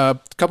a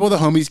couple of the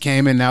homies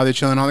came and now they're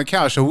chilling on the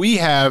couch. So we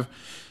have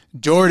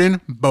Jordan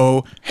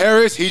Bo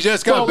Harris. He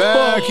just got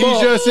back.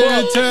 He's just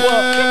in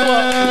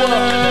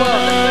town.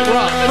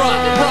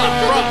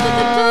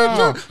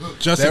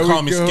 Justin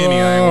called me skinny.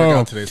 I ain't work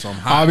out today, so I'm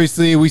hot.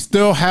 Obviously, we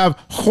still have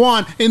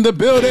Juan in the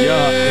building.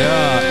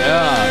 Yeah.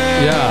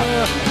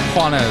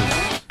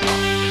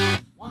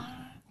 Juanes.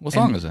 What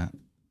song is that?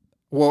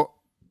 Well,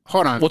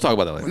 hold on. We'll talk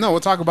about that later. No, we'll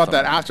talk about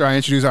that after I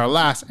introduce our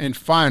last and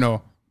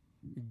final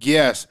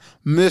guest,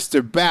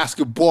 Mr.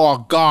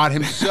 Basketball God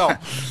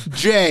himself,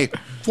 Jay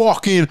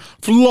fucking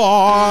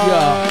Fly.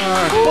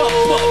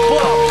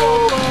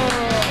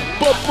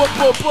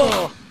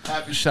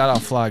 Shout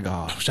out Fly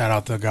God. Shout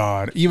out to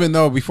God. Even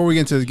though before we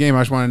get into the game,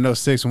 I just want to know,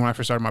 Six, when I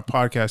first started my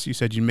podcast, you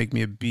said you'd make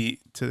me a beat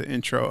to the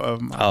intro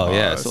of my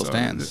yeah, it still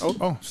stands.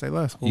 Say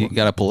less. You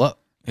got to pull up.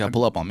 You got to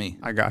pull up on me.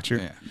 I got you.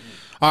 Yeah.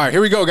 All right,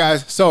 here we go,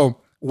 guys. So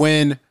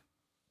when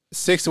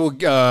Six will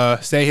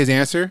say his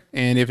answer,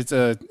 and if it's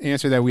an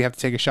answer that we have to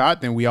take a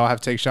shot, then we all have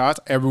to take shots.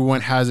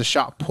 Everyone has a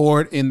shot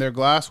poured in their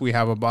glass. We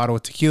have a bottle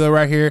of tequila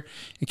right here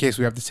in case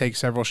we have to take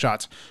several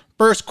shots.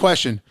 First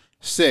question,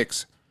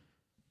 Six.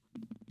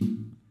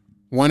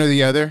 One or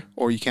the other,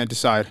 or you can't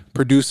decide.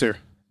 Producer,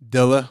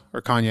 Dilla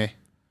or Kanye?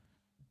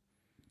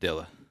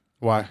 Dilla.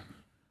 Why?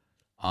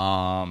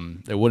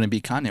 There wouldn't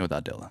be Kanye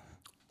without Dilla.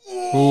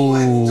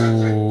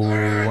 Ooh,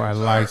 I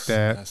like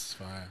that. That's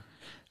fine.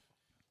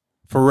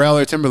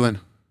 Pharrell or Timberland?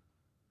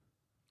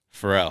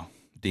 Pharrell,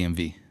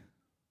 DMV.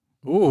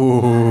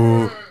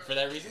 Ooh. For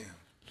that reason?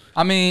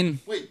 I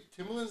mean, Wait,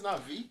 Timberland's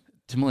not V?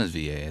 Timberland's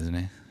VA, isn't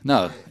he?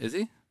 No, is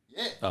he?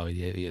 Yeah. Oh,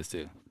 yeah, he is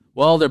too.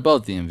 Well, they're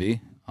both DMV.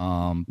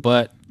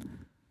 But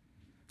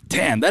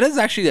damn, that is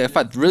actually, if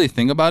I really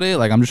think about it,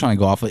 like I'm just trying to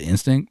go off of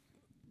instinct.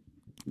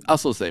 I'll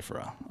still say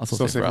Pharrell. I'll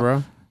still say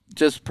Pharrell.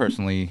 Just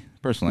personally.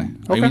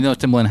 Like, even though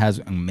Timbaland has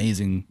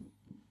amazing,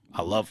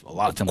 I love a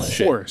lot of Timbaland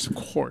shit. Of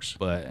course.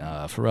 But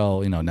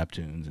Pharrell,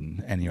 Neptunes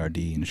and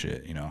NERD and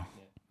shit,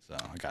 So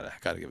I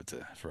gotta give it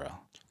to Pharrell.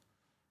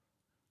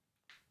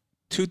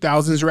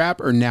 2000s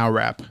rap or now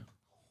rap?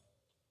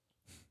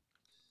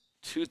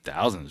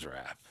 2000s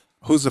rap.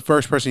 Who's the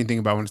first person you think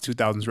about when it's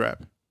 2000s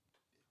rap?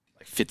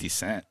 Like 50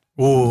 Cent.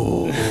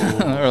 Ooh.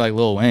 Or like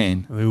Lil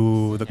Wayne.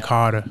 Ooh, the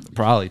Carter.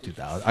 Probably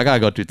 2000. I gotta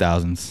go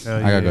 2000s. Yeah.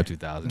 I gotta go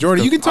 2000s.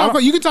 Jordan, you can talk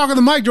on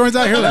the mic. Jordan's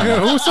out here like,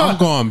 who's up? I'm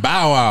going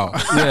Bow Wow.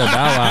 Yeah,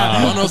 Bow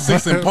Wow.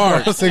 106 in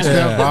Park. 106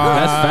 in Park.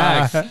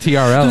 That's facts.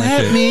 TRL and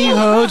shit. Let me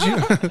hold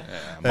you.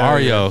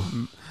 Mario.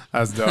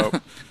 That's dope.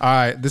 All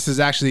right, this is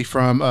actually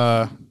from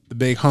the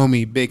big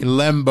homie, Big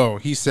Lembo.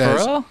 He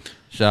says, Pharrell?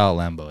 Shout out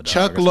Lambo. Dog.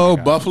 Chuck Low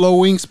Buffalo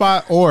Wing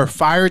Spot or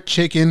Fried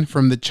Chicken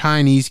from the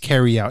Chinese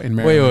Carryout in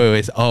Maryland.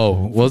 Wait. Oh,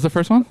 what was the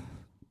first one?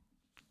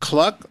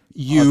 Cluck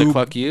You. The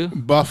Cluck You?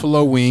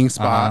 Buffalo Wing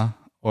Spot.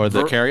 Or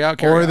the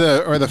Carryout?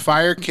 Or the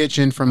Fire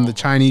Kitchen from the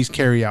Chinese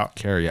Carryout.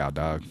 Carryout,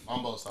 dog.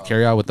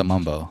 Carryout with the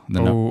mumbo.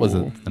 Was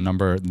it the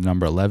number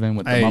 11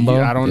 with the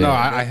mumbo? I don't know.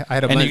 I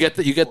had a and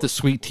you get the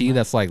sweet tea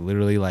that's like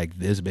literally like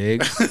this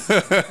big.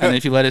 And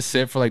if you let it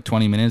sit for like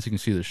 20 minutes, you can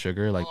see the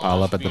sugar like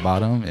pile up at the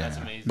bottom. Yeah.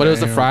 But it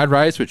was the fried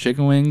rice with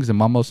chicken wings and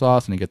mumbo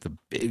sauce, and you get the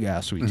big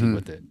ass sweet tea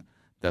with it.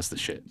 That's the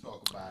shit.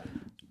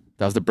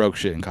 That was the broke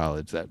shit in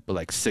college. But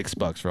like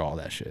 $6 for all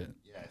that shit.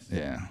 Yes.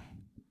 Yeah.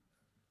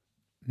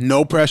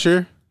 No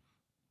Pressure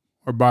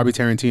or Bobby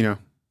Tarantino?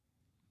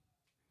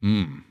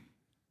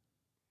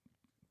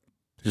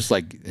 Just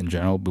like in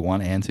general,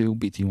 B1 and 2,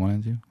 BT 1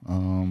 and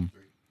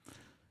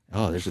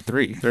 2. There's a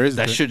 3. There is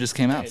that a shit just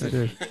came out. It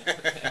is.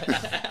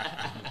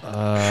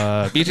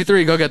 BT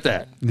 3, go get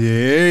that.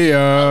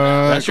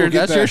 Yeah, That's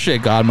your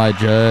shit. God, my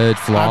judge,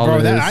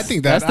 flawless. Bro, I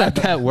think that's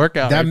that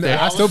workout. Right there.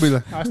 I still be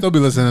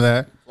listening to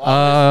that.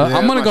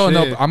 I'm gonna my go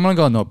shit. I'm gonna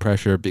go no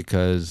pressure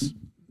because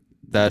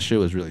that shit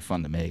was really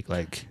fun to make.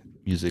 Like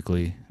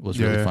musically, it was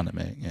really fun to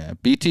make. Yeah,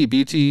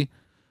 BT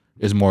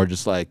is more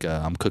just like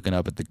I'm cooking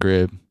up at the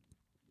crib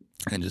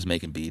and just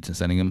making beats and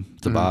sending them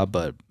to Bob.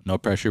 But no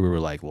pressure, we were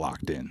like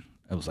locked in.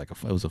 It was like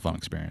it was a fun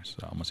experience.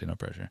 So I'm gonna say no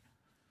pressure.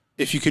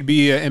 If you could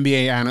be an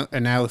NBA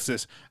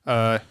analysis,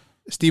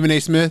 Stephen A.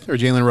 Smith or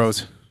Jalen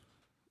Rose?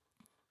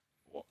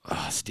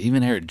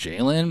 Stephen A. or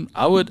Jalen?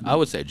 I would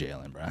say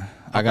Jalen, bro.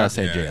 I gotta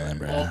say Jalen,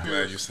 bro. I'm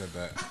glad you said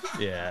that.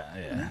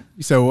 Yeah.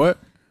 You said what?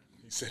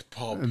 You said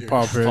Paul Pierce.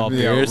 Paul Pierce. Paul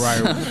Yeah, Pierce.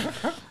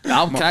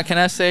 right. Can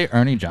I say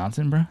Ernie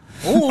Johnson, bro?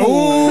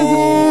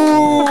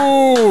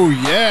 Oh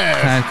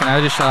yes, Can I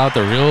just shout out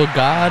the real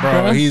God,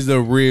 bro? He's the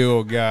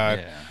real God.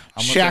 Yeah.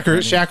 Shacker,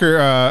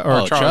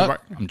 or Charles.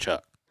 Chuck? I'm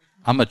Chuck.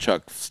 I'm a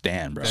Chuck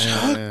stan, bro.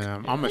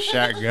 Damn, I'm a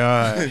Shaq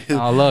guy.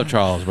 I love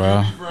Charles,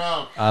 bro.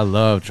 I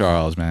love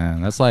Charles,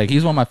 man. That's like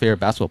he's one of my favorite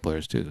basketball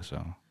players too.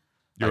 So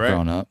You're I've right.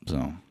 grown up,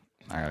 so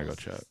I gotta go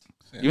Chuck.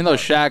 Even though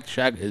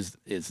Shaq is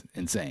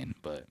insane,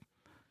 but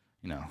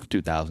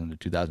 2000 to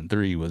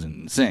 2003 was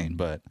insane,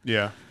 but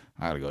Yeah,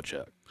 I gotta go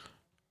Chuck.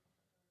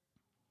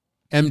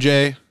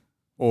 MJ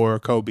or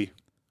Kobe?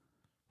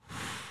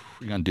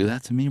 You gonna do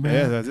that to me, bro?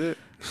 Yeah, that's it.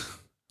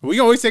 We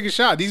can always take a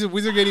shot. These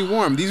are getting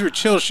warm. These were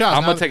chill shots.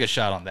 I'm gonna take a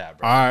shot on that,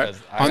 bro. All right.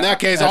 On that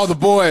case, all the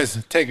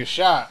boys take a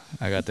shot.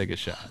 I gotta take a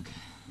shot.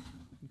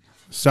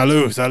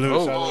 Salud. To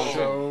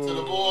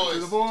the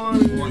boys.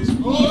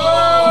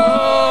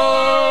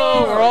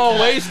 Oh, we're all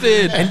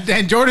wasted.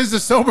 And Jordan's the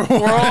sober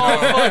one. We're all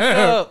fucked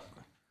up.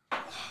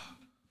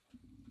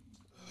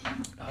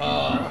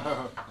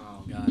 Oh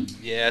God.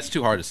 Yeah, it's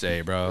too hard to say,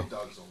 bro.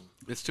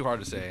 It's too hard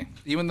to say.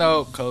 Even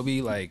though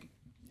Kobe there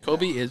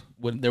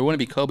wouldn't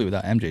be Kobe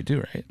without MJ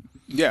too, right?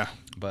 Yeah.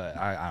 But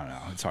I don't know.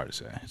 It's hard to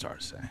say.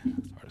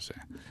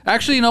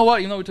 Actually, you know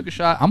what? We took a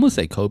shot. I'm gonna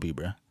say Kobe,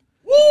 bro.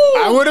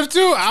 I would have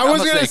too. I was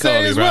gonna say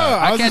Kobe, as bro. well.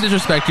 I can't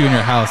disrespect you in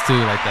your house too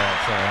like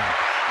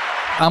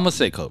that. So I'm gonna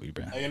say Kobe,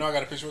 bro. Hey, I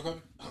got a picture of Kobe.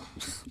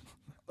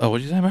 Oh,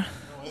 what'd you say, bro?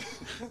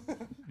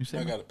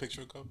 I got a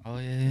picture of Kobe. Oh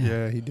yeah.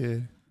 Yeah, he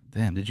did.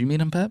 Damn, did you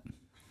meet him, Pep?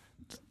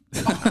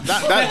 That's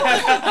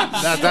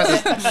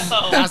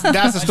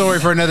a story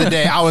for another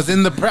day. I was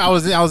in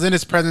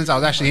his presence. I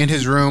was actually in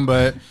his room,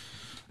 but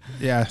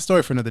yeah,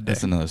 story for another day.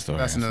 That's another story.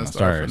 That's another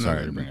story.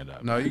 Sorry to bring it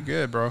up. No, you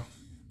good, bro.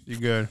 You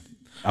good.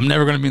 I'm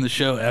never gonna be in the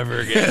show ever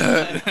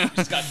again.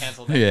 Just got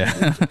canceled.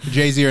 Yeah.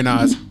 Jay-Z or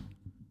Nas?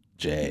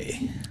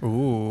 Jay.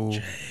 Ooh.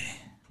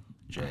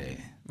 Jay.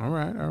 All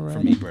right. For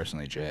me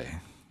personally, Jay.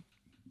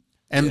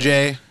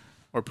 MJ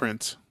or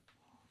Prince?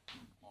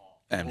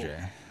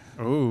 MJ.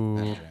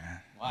 Ooh.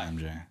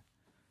 MJ.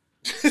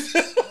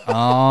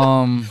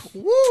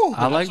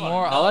 I like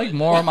more. I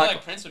feel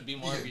like Prince would be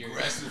more of your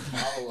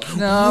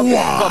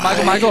No,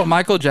 but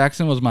Michael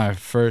Jackson was my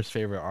first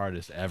favorite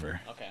artist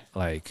ever. Okay.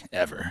 Like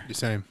ever. The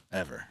same.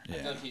 Ever. I Yeah.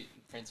 feel like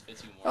Prince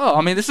fits you more. Oh,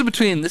 I mean, this is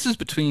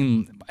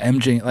between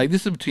MJ. Like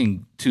this is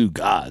between two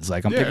gods.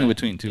 Like I'm picking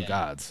between two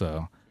gods.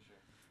 So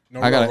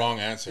No I got wrong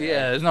answer.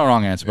 yeah, there's no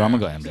wrong answer, but I'm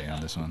gonna go MJ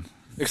on this one.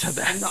 Except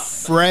that.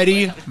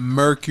 Freddie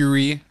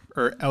Mercury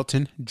or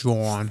Elton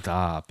John?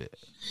 Stop it.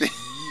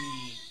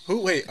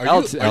 Who? Wait, are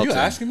Elton. you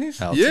asking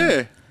these? Elton.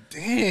 Yeah.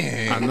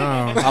 Damn. I know.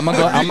 I'm gonna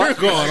go. I'm gonna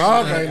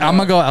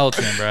go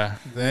Elton, bro.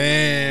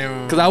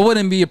 Damn. Because I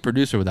wouldn't be a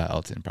producer without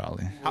Elton,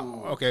 probably.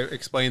 Okay,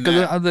 explain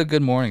Because that. of the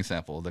Good Morning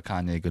sample, the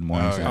Kanye Good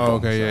Morning sample.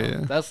 okay, yeah.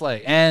 That's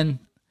like, and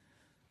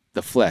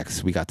the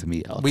Flex, we got to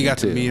meet Elton. We got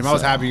to too, meet him. I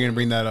was so. happy you're gonna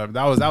bring that up.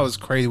 That was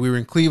crazy. We were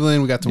in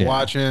Cleveland. We got to Yeah.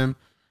 watch him.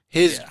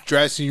 His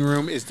dressing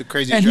room is the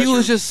craziest. And he dressing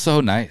was room. just so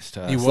nice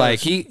to us. He was. Like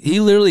he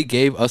literally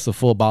gave us a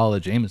full bottle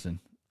of Jameson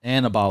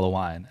and a bottle of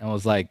wine, and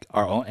was like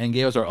our own, and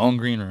gave us our own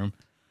green room.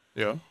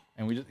 Yeah.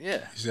 And we just You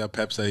see how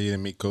Pep said he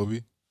didn't meet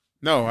Kobe?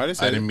 No, I didn't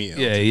say I didn't that. meet him.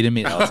 yeah, he didn't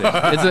meet Elton.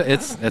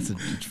 It's a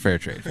fair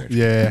trade. Fair trade.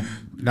 Yeah.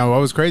 No, what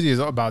was crazy is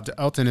about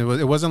Elton.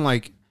 It wasn't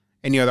like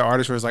any other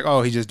artist where it's like,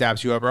 oh, he just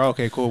daps you up, or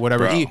okay, cool,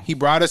 whatever. Bro. He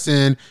brought us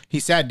in. He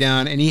sat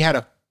down and he had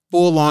a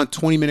full on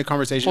 20-minute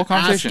conversation,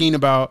 asking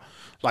about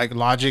like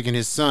Logic and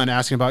his son,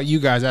 asking about you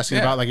guys, asking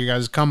about like your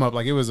guys' come up.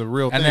 Like it was a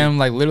real And thing. then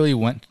like literally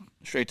went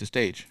straight to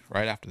stage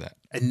right after that.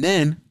 And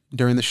then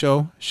during the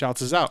show,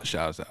 shouts us out.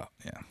 Shouts out.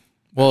 Yeah.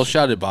 Well,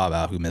 shouted Bob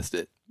out who missed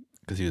it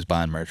because he was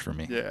buying merch for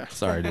me. Yeah.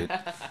 Sorry, dude.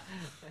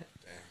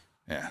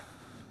 Yeah.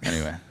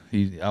 Anyway,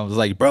 I was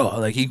like, bro,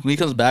 like he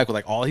comes back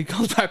with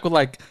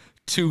like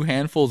 2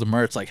 handfuls of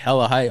merch, like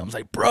hella hype. I was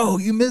like, bro,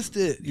 you missed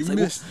it. He's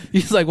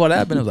like, what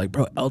happened? I was like,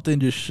 bro,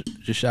 Elton just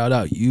shout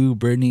out you,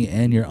 Brittany,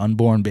 and your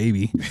unborn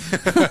baby.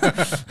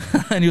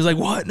 And he was like,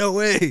 what? No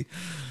way.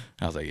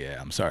 I was like, yeah,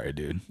 I'm sorry,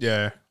 dude.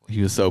 Yeah.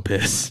 He was so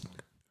pissed.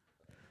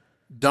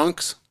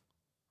 Dunks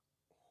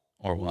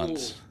Or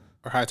once.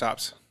 or high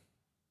tops?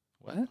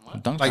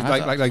 What? Dunks Like or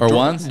high like tops? Or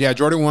ones? Yeah,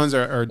 Jordan ones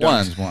or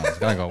dunks. Ones.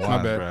 Gotta go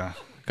ones, bad. bro.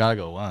 Gotta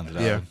go ones.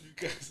 Dog. Yeah.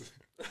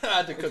 I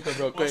had to cook them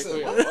real quick. At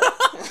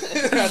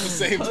the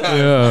same time.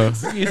 Yeah.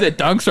 You said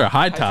dunks or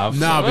high tops?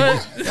 Nah,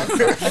 but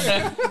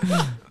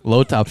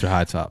Low tops or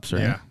high tops,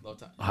 right? yeah,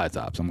 High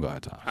tops. I'm going high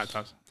tops. high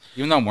tops.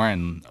 Even though I'm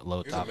wearing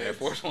low top Air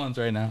Force Ones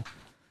right now.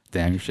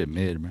 Damn, your shit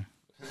mid, bro.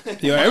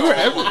 Yo, ever.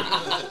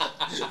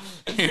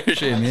 Your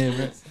shit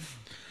mid,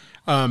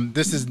 bro.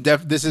 This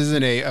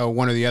isn't a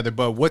one or the other,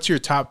 but what's your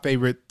top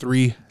favorite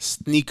 3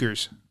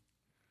 sneakers?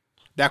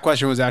 That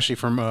question was actually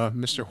from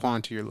Mr.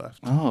 Juan to your left.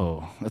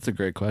 Oh, that's a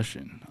great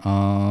question.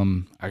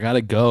 I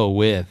gotta go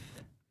with.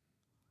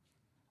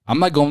 I'm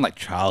not going like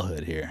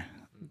childhood here.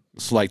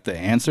 So like the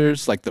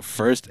answers, like the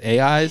first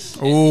AIs.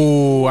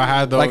 Oh, I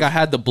had those. Like I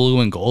had the blue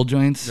and gold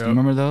joints. Yep. You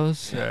remember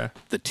those? Yeah.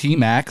 The T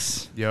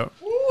Max, Yep.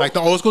 Like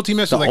the old school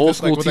T-Max. The like old this,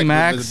 school with,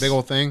 T-Max. the big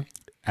old thing.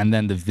 and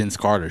then the Vince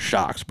Carter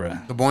shocks, bro.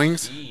 The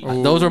Boings.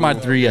 Those are my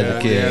 3 as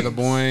a kid. Yeah, the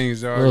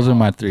Boings. Those are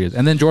my 3,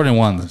 and then Jordan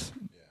ones.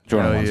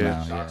 Jordan Hell ones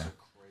yeah. now, yeah.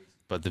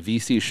 But the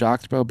VC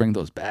shocks, bro, bring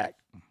those back.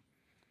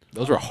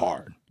 Those were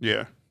hard.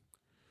 Yeah.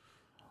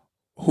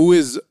 Who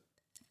is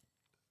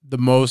the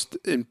most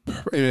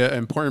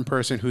important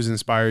person who's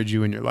inspired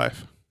you in your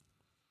life?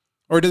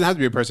 Or it doesn't have to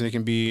be a person. It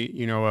can be,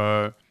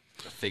 A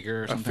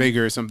figure or a something.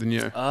 figure or something.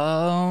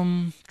 Yeah.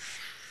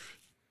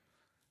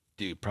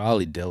 Dude,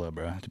 probably Dilla,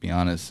 bro. To be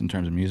honest, in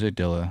terms of music,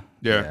 Dilla.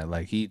 Yeah.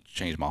 Like he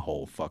changed my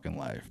whole fucking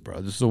life,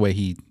 bro. This is the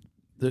way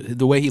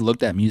the way he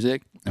looked at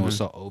music and was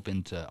so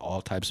open to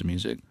all types of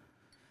music.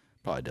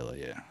 Probably Dilla,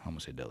 yeah. I'm gonna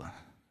say Dilla.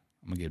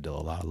 I'm gonna give Dilla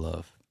a lot of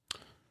love.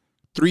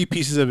 3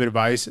 pieces of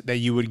advice that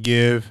you would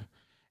give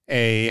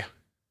a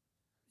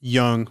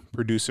young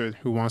producer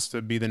who wants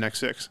to be the next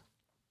 6.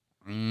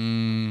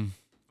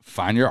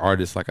 Find your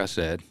artist, like I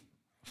said.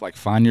 Like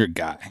find your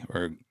guy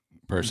or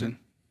person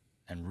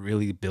and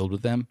really build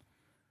with them,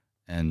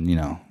 and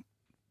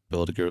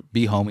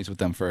be homies with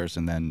them first,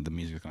 and then the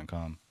music's gonna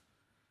come.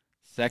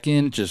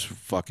 Second, just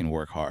fucking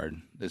work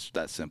hard. It's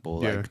that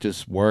simple. Yeah. Like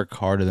just work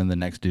harder than the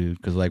next dude,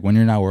 because like when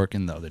you're not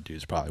working, the other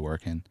dude's probably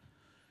working.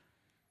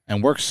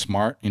 And work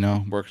smart,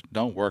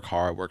 don't work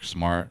hard, work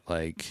smart.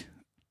 Like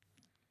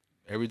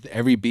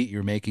every beat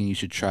you're making, you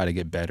should try to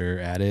get better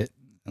at it.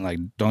 And like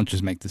don't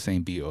just make the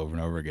same beat over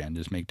and over again.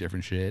 Just make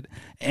different shit.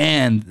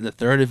 And the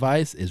third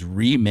advice is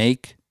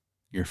remake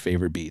your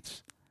favorite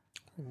beats.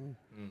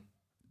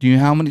 Do you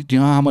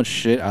know how much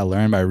shit I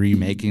learned by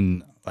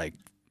remaking? Like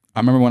I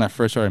remember when I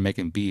first started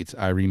making beats,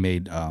 I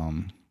remade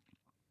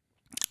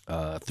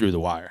Through the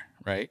Wire,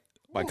 right?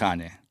 By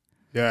Kanye.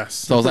 Yes.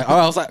 So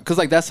I was like, because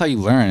like that's how you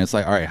learn. It's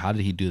like, all right, how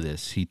did he do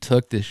this? He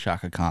took this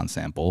Shaka Khan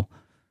sample,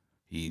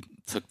 he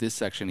took this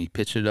section, he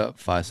pitched it up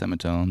 5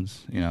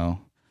 semitones, da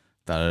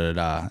da da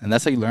da, and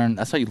that's how you learn.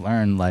 That's how you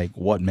learn like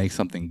what makes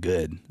something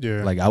good.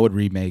 Yeah. Like I would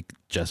remake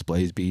Just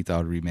Blaze beats. I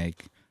would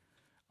remake.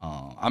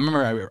 I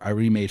remember I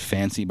remade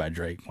Fancy by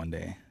Drake one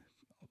day,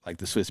 like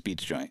the Swiss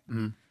Beats joint.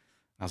 I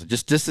was like,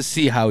 just to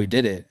see how he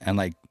did it, and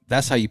like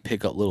that's how you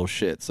pick up little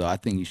shit. So I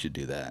think you should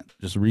do that.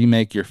 Just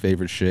remake your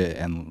favorite shit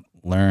and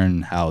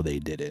learn how they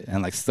did it,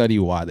 and like study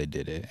why they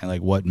did it, and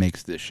like what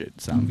makes this shit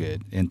sound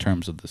good in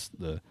terms of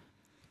the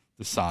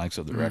sonics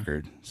of the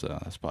record. So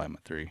that's probably my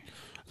 3.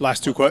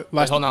 Last 2 questions.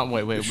 Wait, hold on,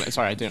 wait.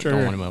 Sorry, I don't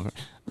want to move over.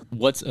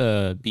 What's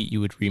a beat you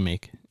would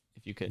remake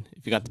if you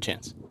got the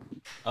chance?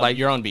 Like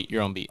your own beat.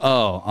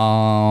 Oh,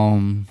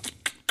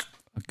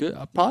 a good,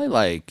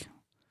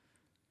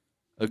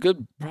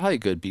 probably a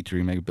good beat to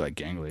remake would be like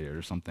Ganglator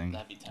or something.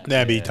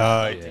 That'd be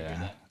tight.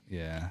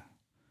 Yeah.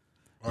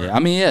 I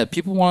mean, yeah,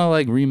 people want to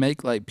like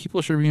remake, like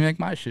people should remake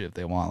my shit if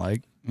they want,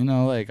 like,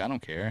 like I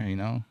don't care,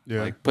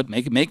 Yeah. like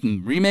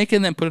remake it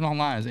and then put it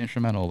online as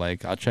instrumental,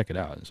 like I'll check it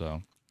out.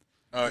 So,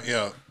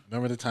 Yeah.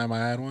 Remember the time I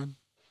had one?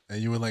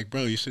 And you were like,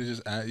 bro, you should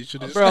have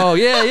just bro,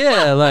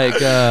 yeah, like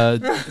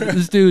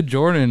this dude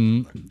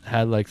Jordan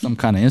had like some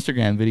kind of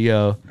Instagram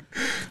video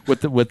with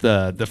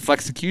the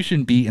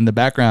Flexecution beat in the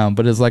background,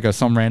 but it's like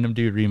some random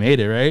dude remade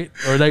it, right?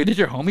 Or like, did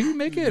your homie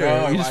remake it, or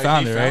No, you just he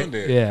found it, right? found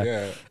it. Yeah.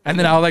 Yeah. And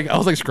then I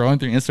was like scrolling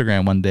through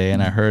Instagram one day,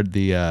 and I heard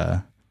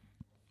the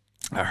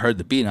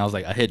beat, and I was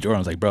like, I hit Jordan. I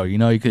was like, bro, you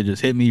could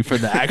just hit me for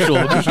the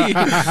actual beat. He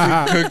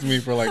cooked me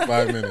for like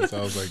 5 minutes. I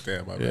was like,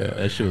 damn, my Yeah, bad.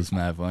 that shit was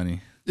mad funny.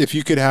 If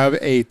you could have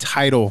a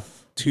title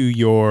to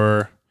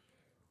your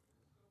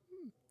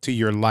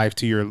life,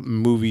 to your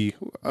movie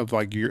of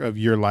like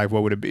your life,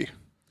 what would it be?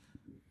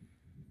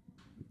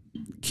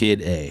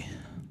 Kid A.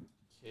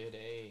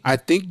 I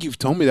think you've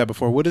told me that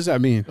before. What does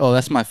that mean? Oh,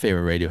 that's my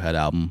favorite Radiohead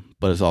album,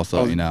 but it's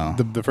also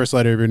the first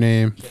letter of your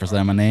name. first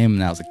letter of my name,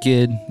 and I was a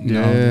kid, Yeah.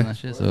 doing that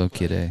shit. So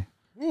Kid A.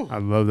 I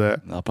love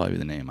that. That'll probably be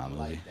the name. I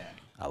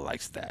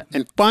likes that.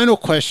 And final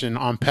question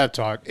on Pep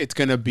Talk. It's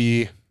gonna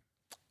be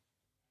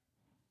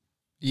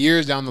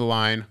years down the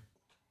line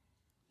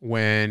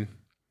when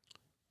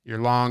you're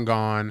long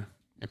gone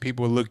and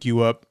people look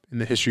you up in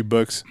the history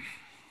books.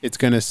 It's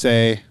gonna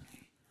say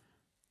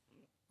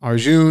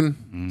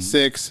Arjun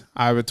 6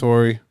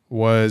 Ivatury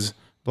was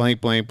blank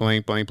blank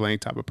blank blank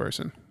blank type of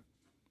person.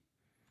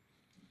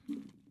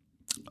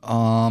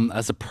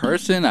 As a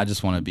person, I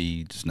just want to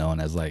be just known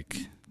as like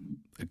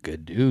a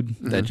good dude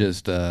that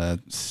just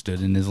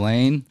stood in his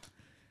lane,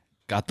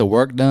 got the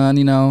work done.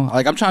 You know,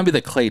 like I'm trying to be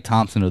the Klay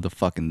Thompson of the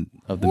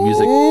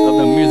music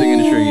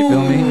industry. You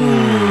feel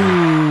me?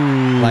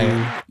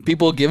 Like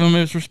people give him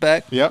his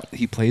respect. Yep.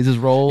 He plays his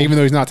role, Even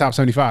though he's not top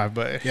 75,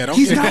 but Yeah, don't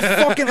he's get not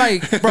fucking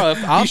like, bro.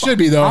 He should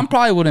be, though. I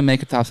probably wouldn't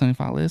make a top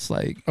 75 list.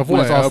 Like Of when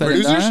what, it's all said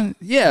and producers? done.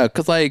 Yeah,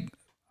 because like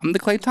I'm the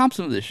Klay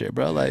Thompson of this shit,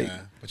 bro. Like. Yeah,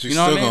 but you're You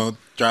know still what I mean? gonna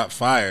drop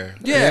fire.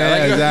 Yeah,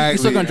 like, exactly. He's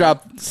still gonna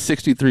drop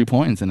 63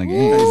 points in a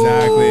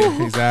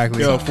game.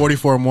 exactly. Yo,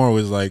 44 more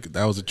was like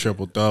that was a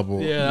triple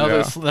double. Yeah,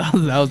 that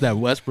was that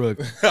Westbrook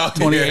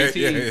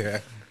 2018.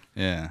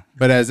 Yeah.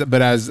 But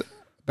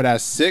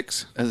as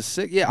 6, As a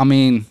sick, yeah, I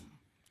mean,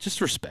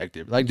 just respect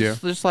it. Like, Yeah.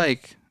 just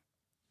like,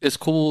 it's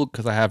cool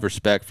because I have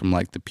respect from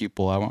like the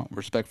people I want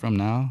respect from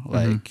now.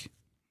 Like,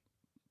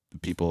 the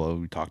people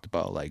we talked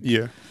about, like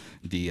yeah,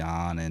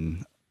 Dion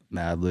and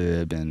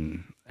Madlib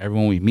and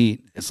everyone we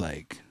meet. It's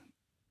like,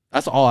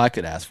 that's all I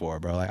could ask for,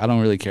 bro. Like, I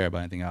don't really care about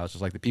anything else.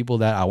 Just like the people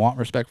that I want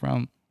respect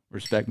from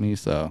respect me.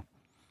 So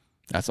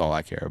that's all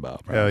I care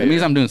about, bro. Hell It means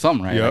yeah. I'm doing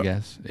something right, I Yup.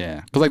 guess.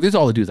 Yeah. Because like, these are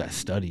all the dudes I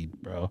studied,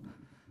 bro.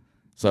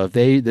 So if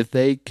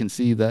they can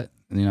see that,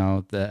 you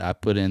know, that I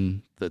put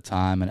in the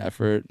time and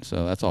effort,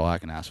 so that's all I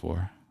can ask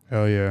for.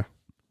 hell yeah.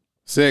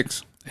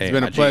 6. Hey, It's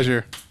been my a G.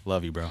 pleasure.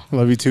 Love you, bro.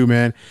 Love you too,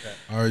 man.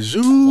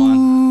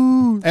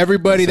 Arjun.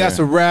 Everybody, Yes, that's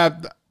sir. a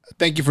wrap.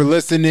 Thank you for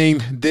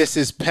listening. This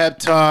is Pep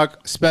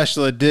Talk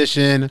Special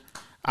Edition.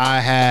 I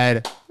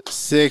had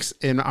 6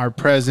 in our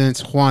presence.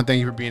 Juan, thank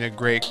you for being a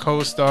great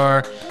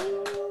co-star.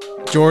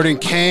 Jordan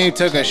came,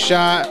 took a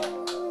shot.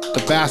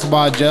 My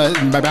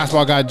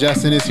basketball guy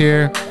Justin is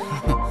here.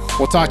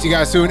 We'll talk to you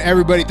guys soon.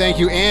 Everybody, thank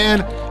you.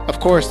 And of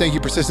course, thank you,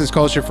 Persistence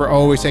Culture, for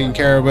always taking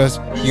care of us.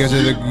 You guys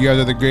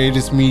are the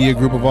greatest media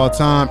group of all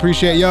time.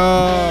 Appreciate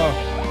y'all.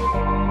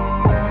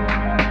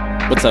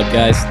 What's up,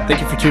 guys? Thank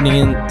you for tuning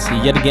in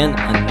to yet again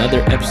another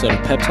episode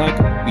of Pep Talk.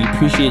 We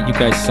appreciate you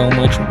guys so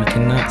much. We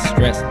cannot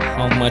stress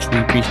how much we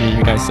appreciate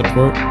your guys'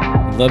 support.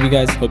 We love you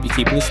guys. Hope you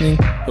keep listening.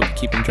 Hope you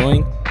keep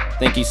enjoying.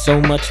 Thank you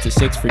so much to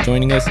 6 for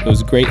joining us. It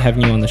was great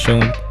having you on the show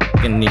and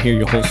getting to hear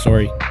your whole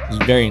story. It was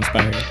very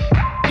inspiring.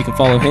 You can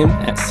follow him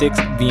at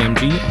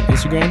 6VMG on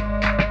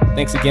Instagram.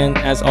 Thanks again,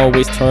 as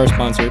always, to our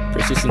sponsor,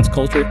 Persistence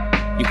Culture.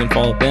 You can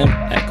follow them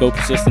at Go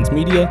Persistence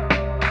Media.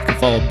 You can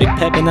follow Big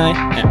Pep and I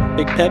at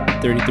Big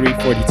Pep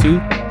 3342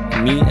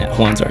 and me at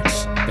Juan's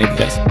Arts. Thank you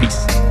guys.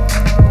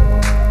 Peace.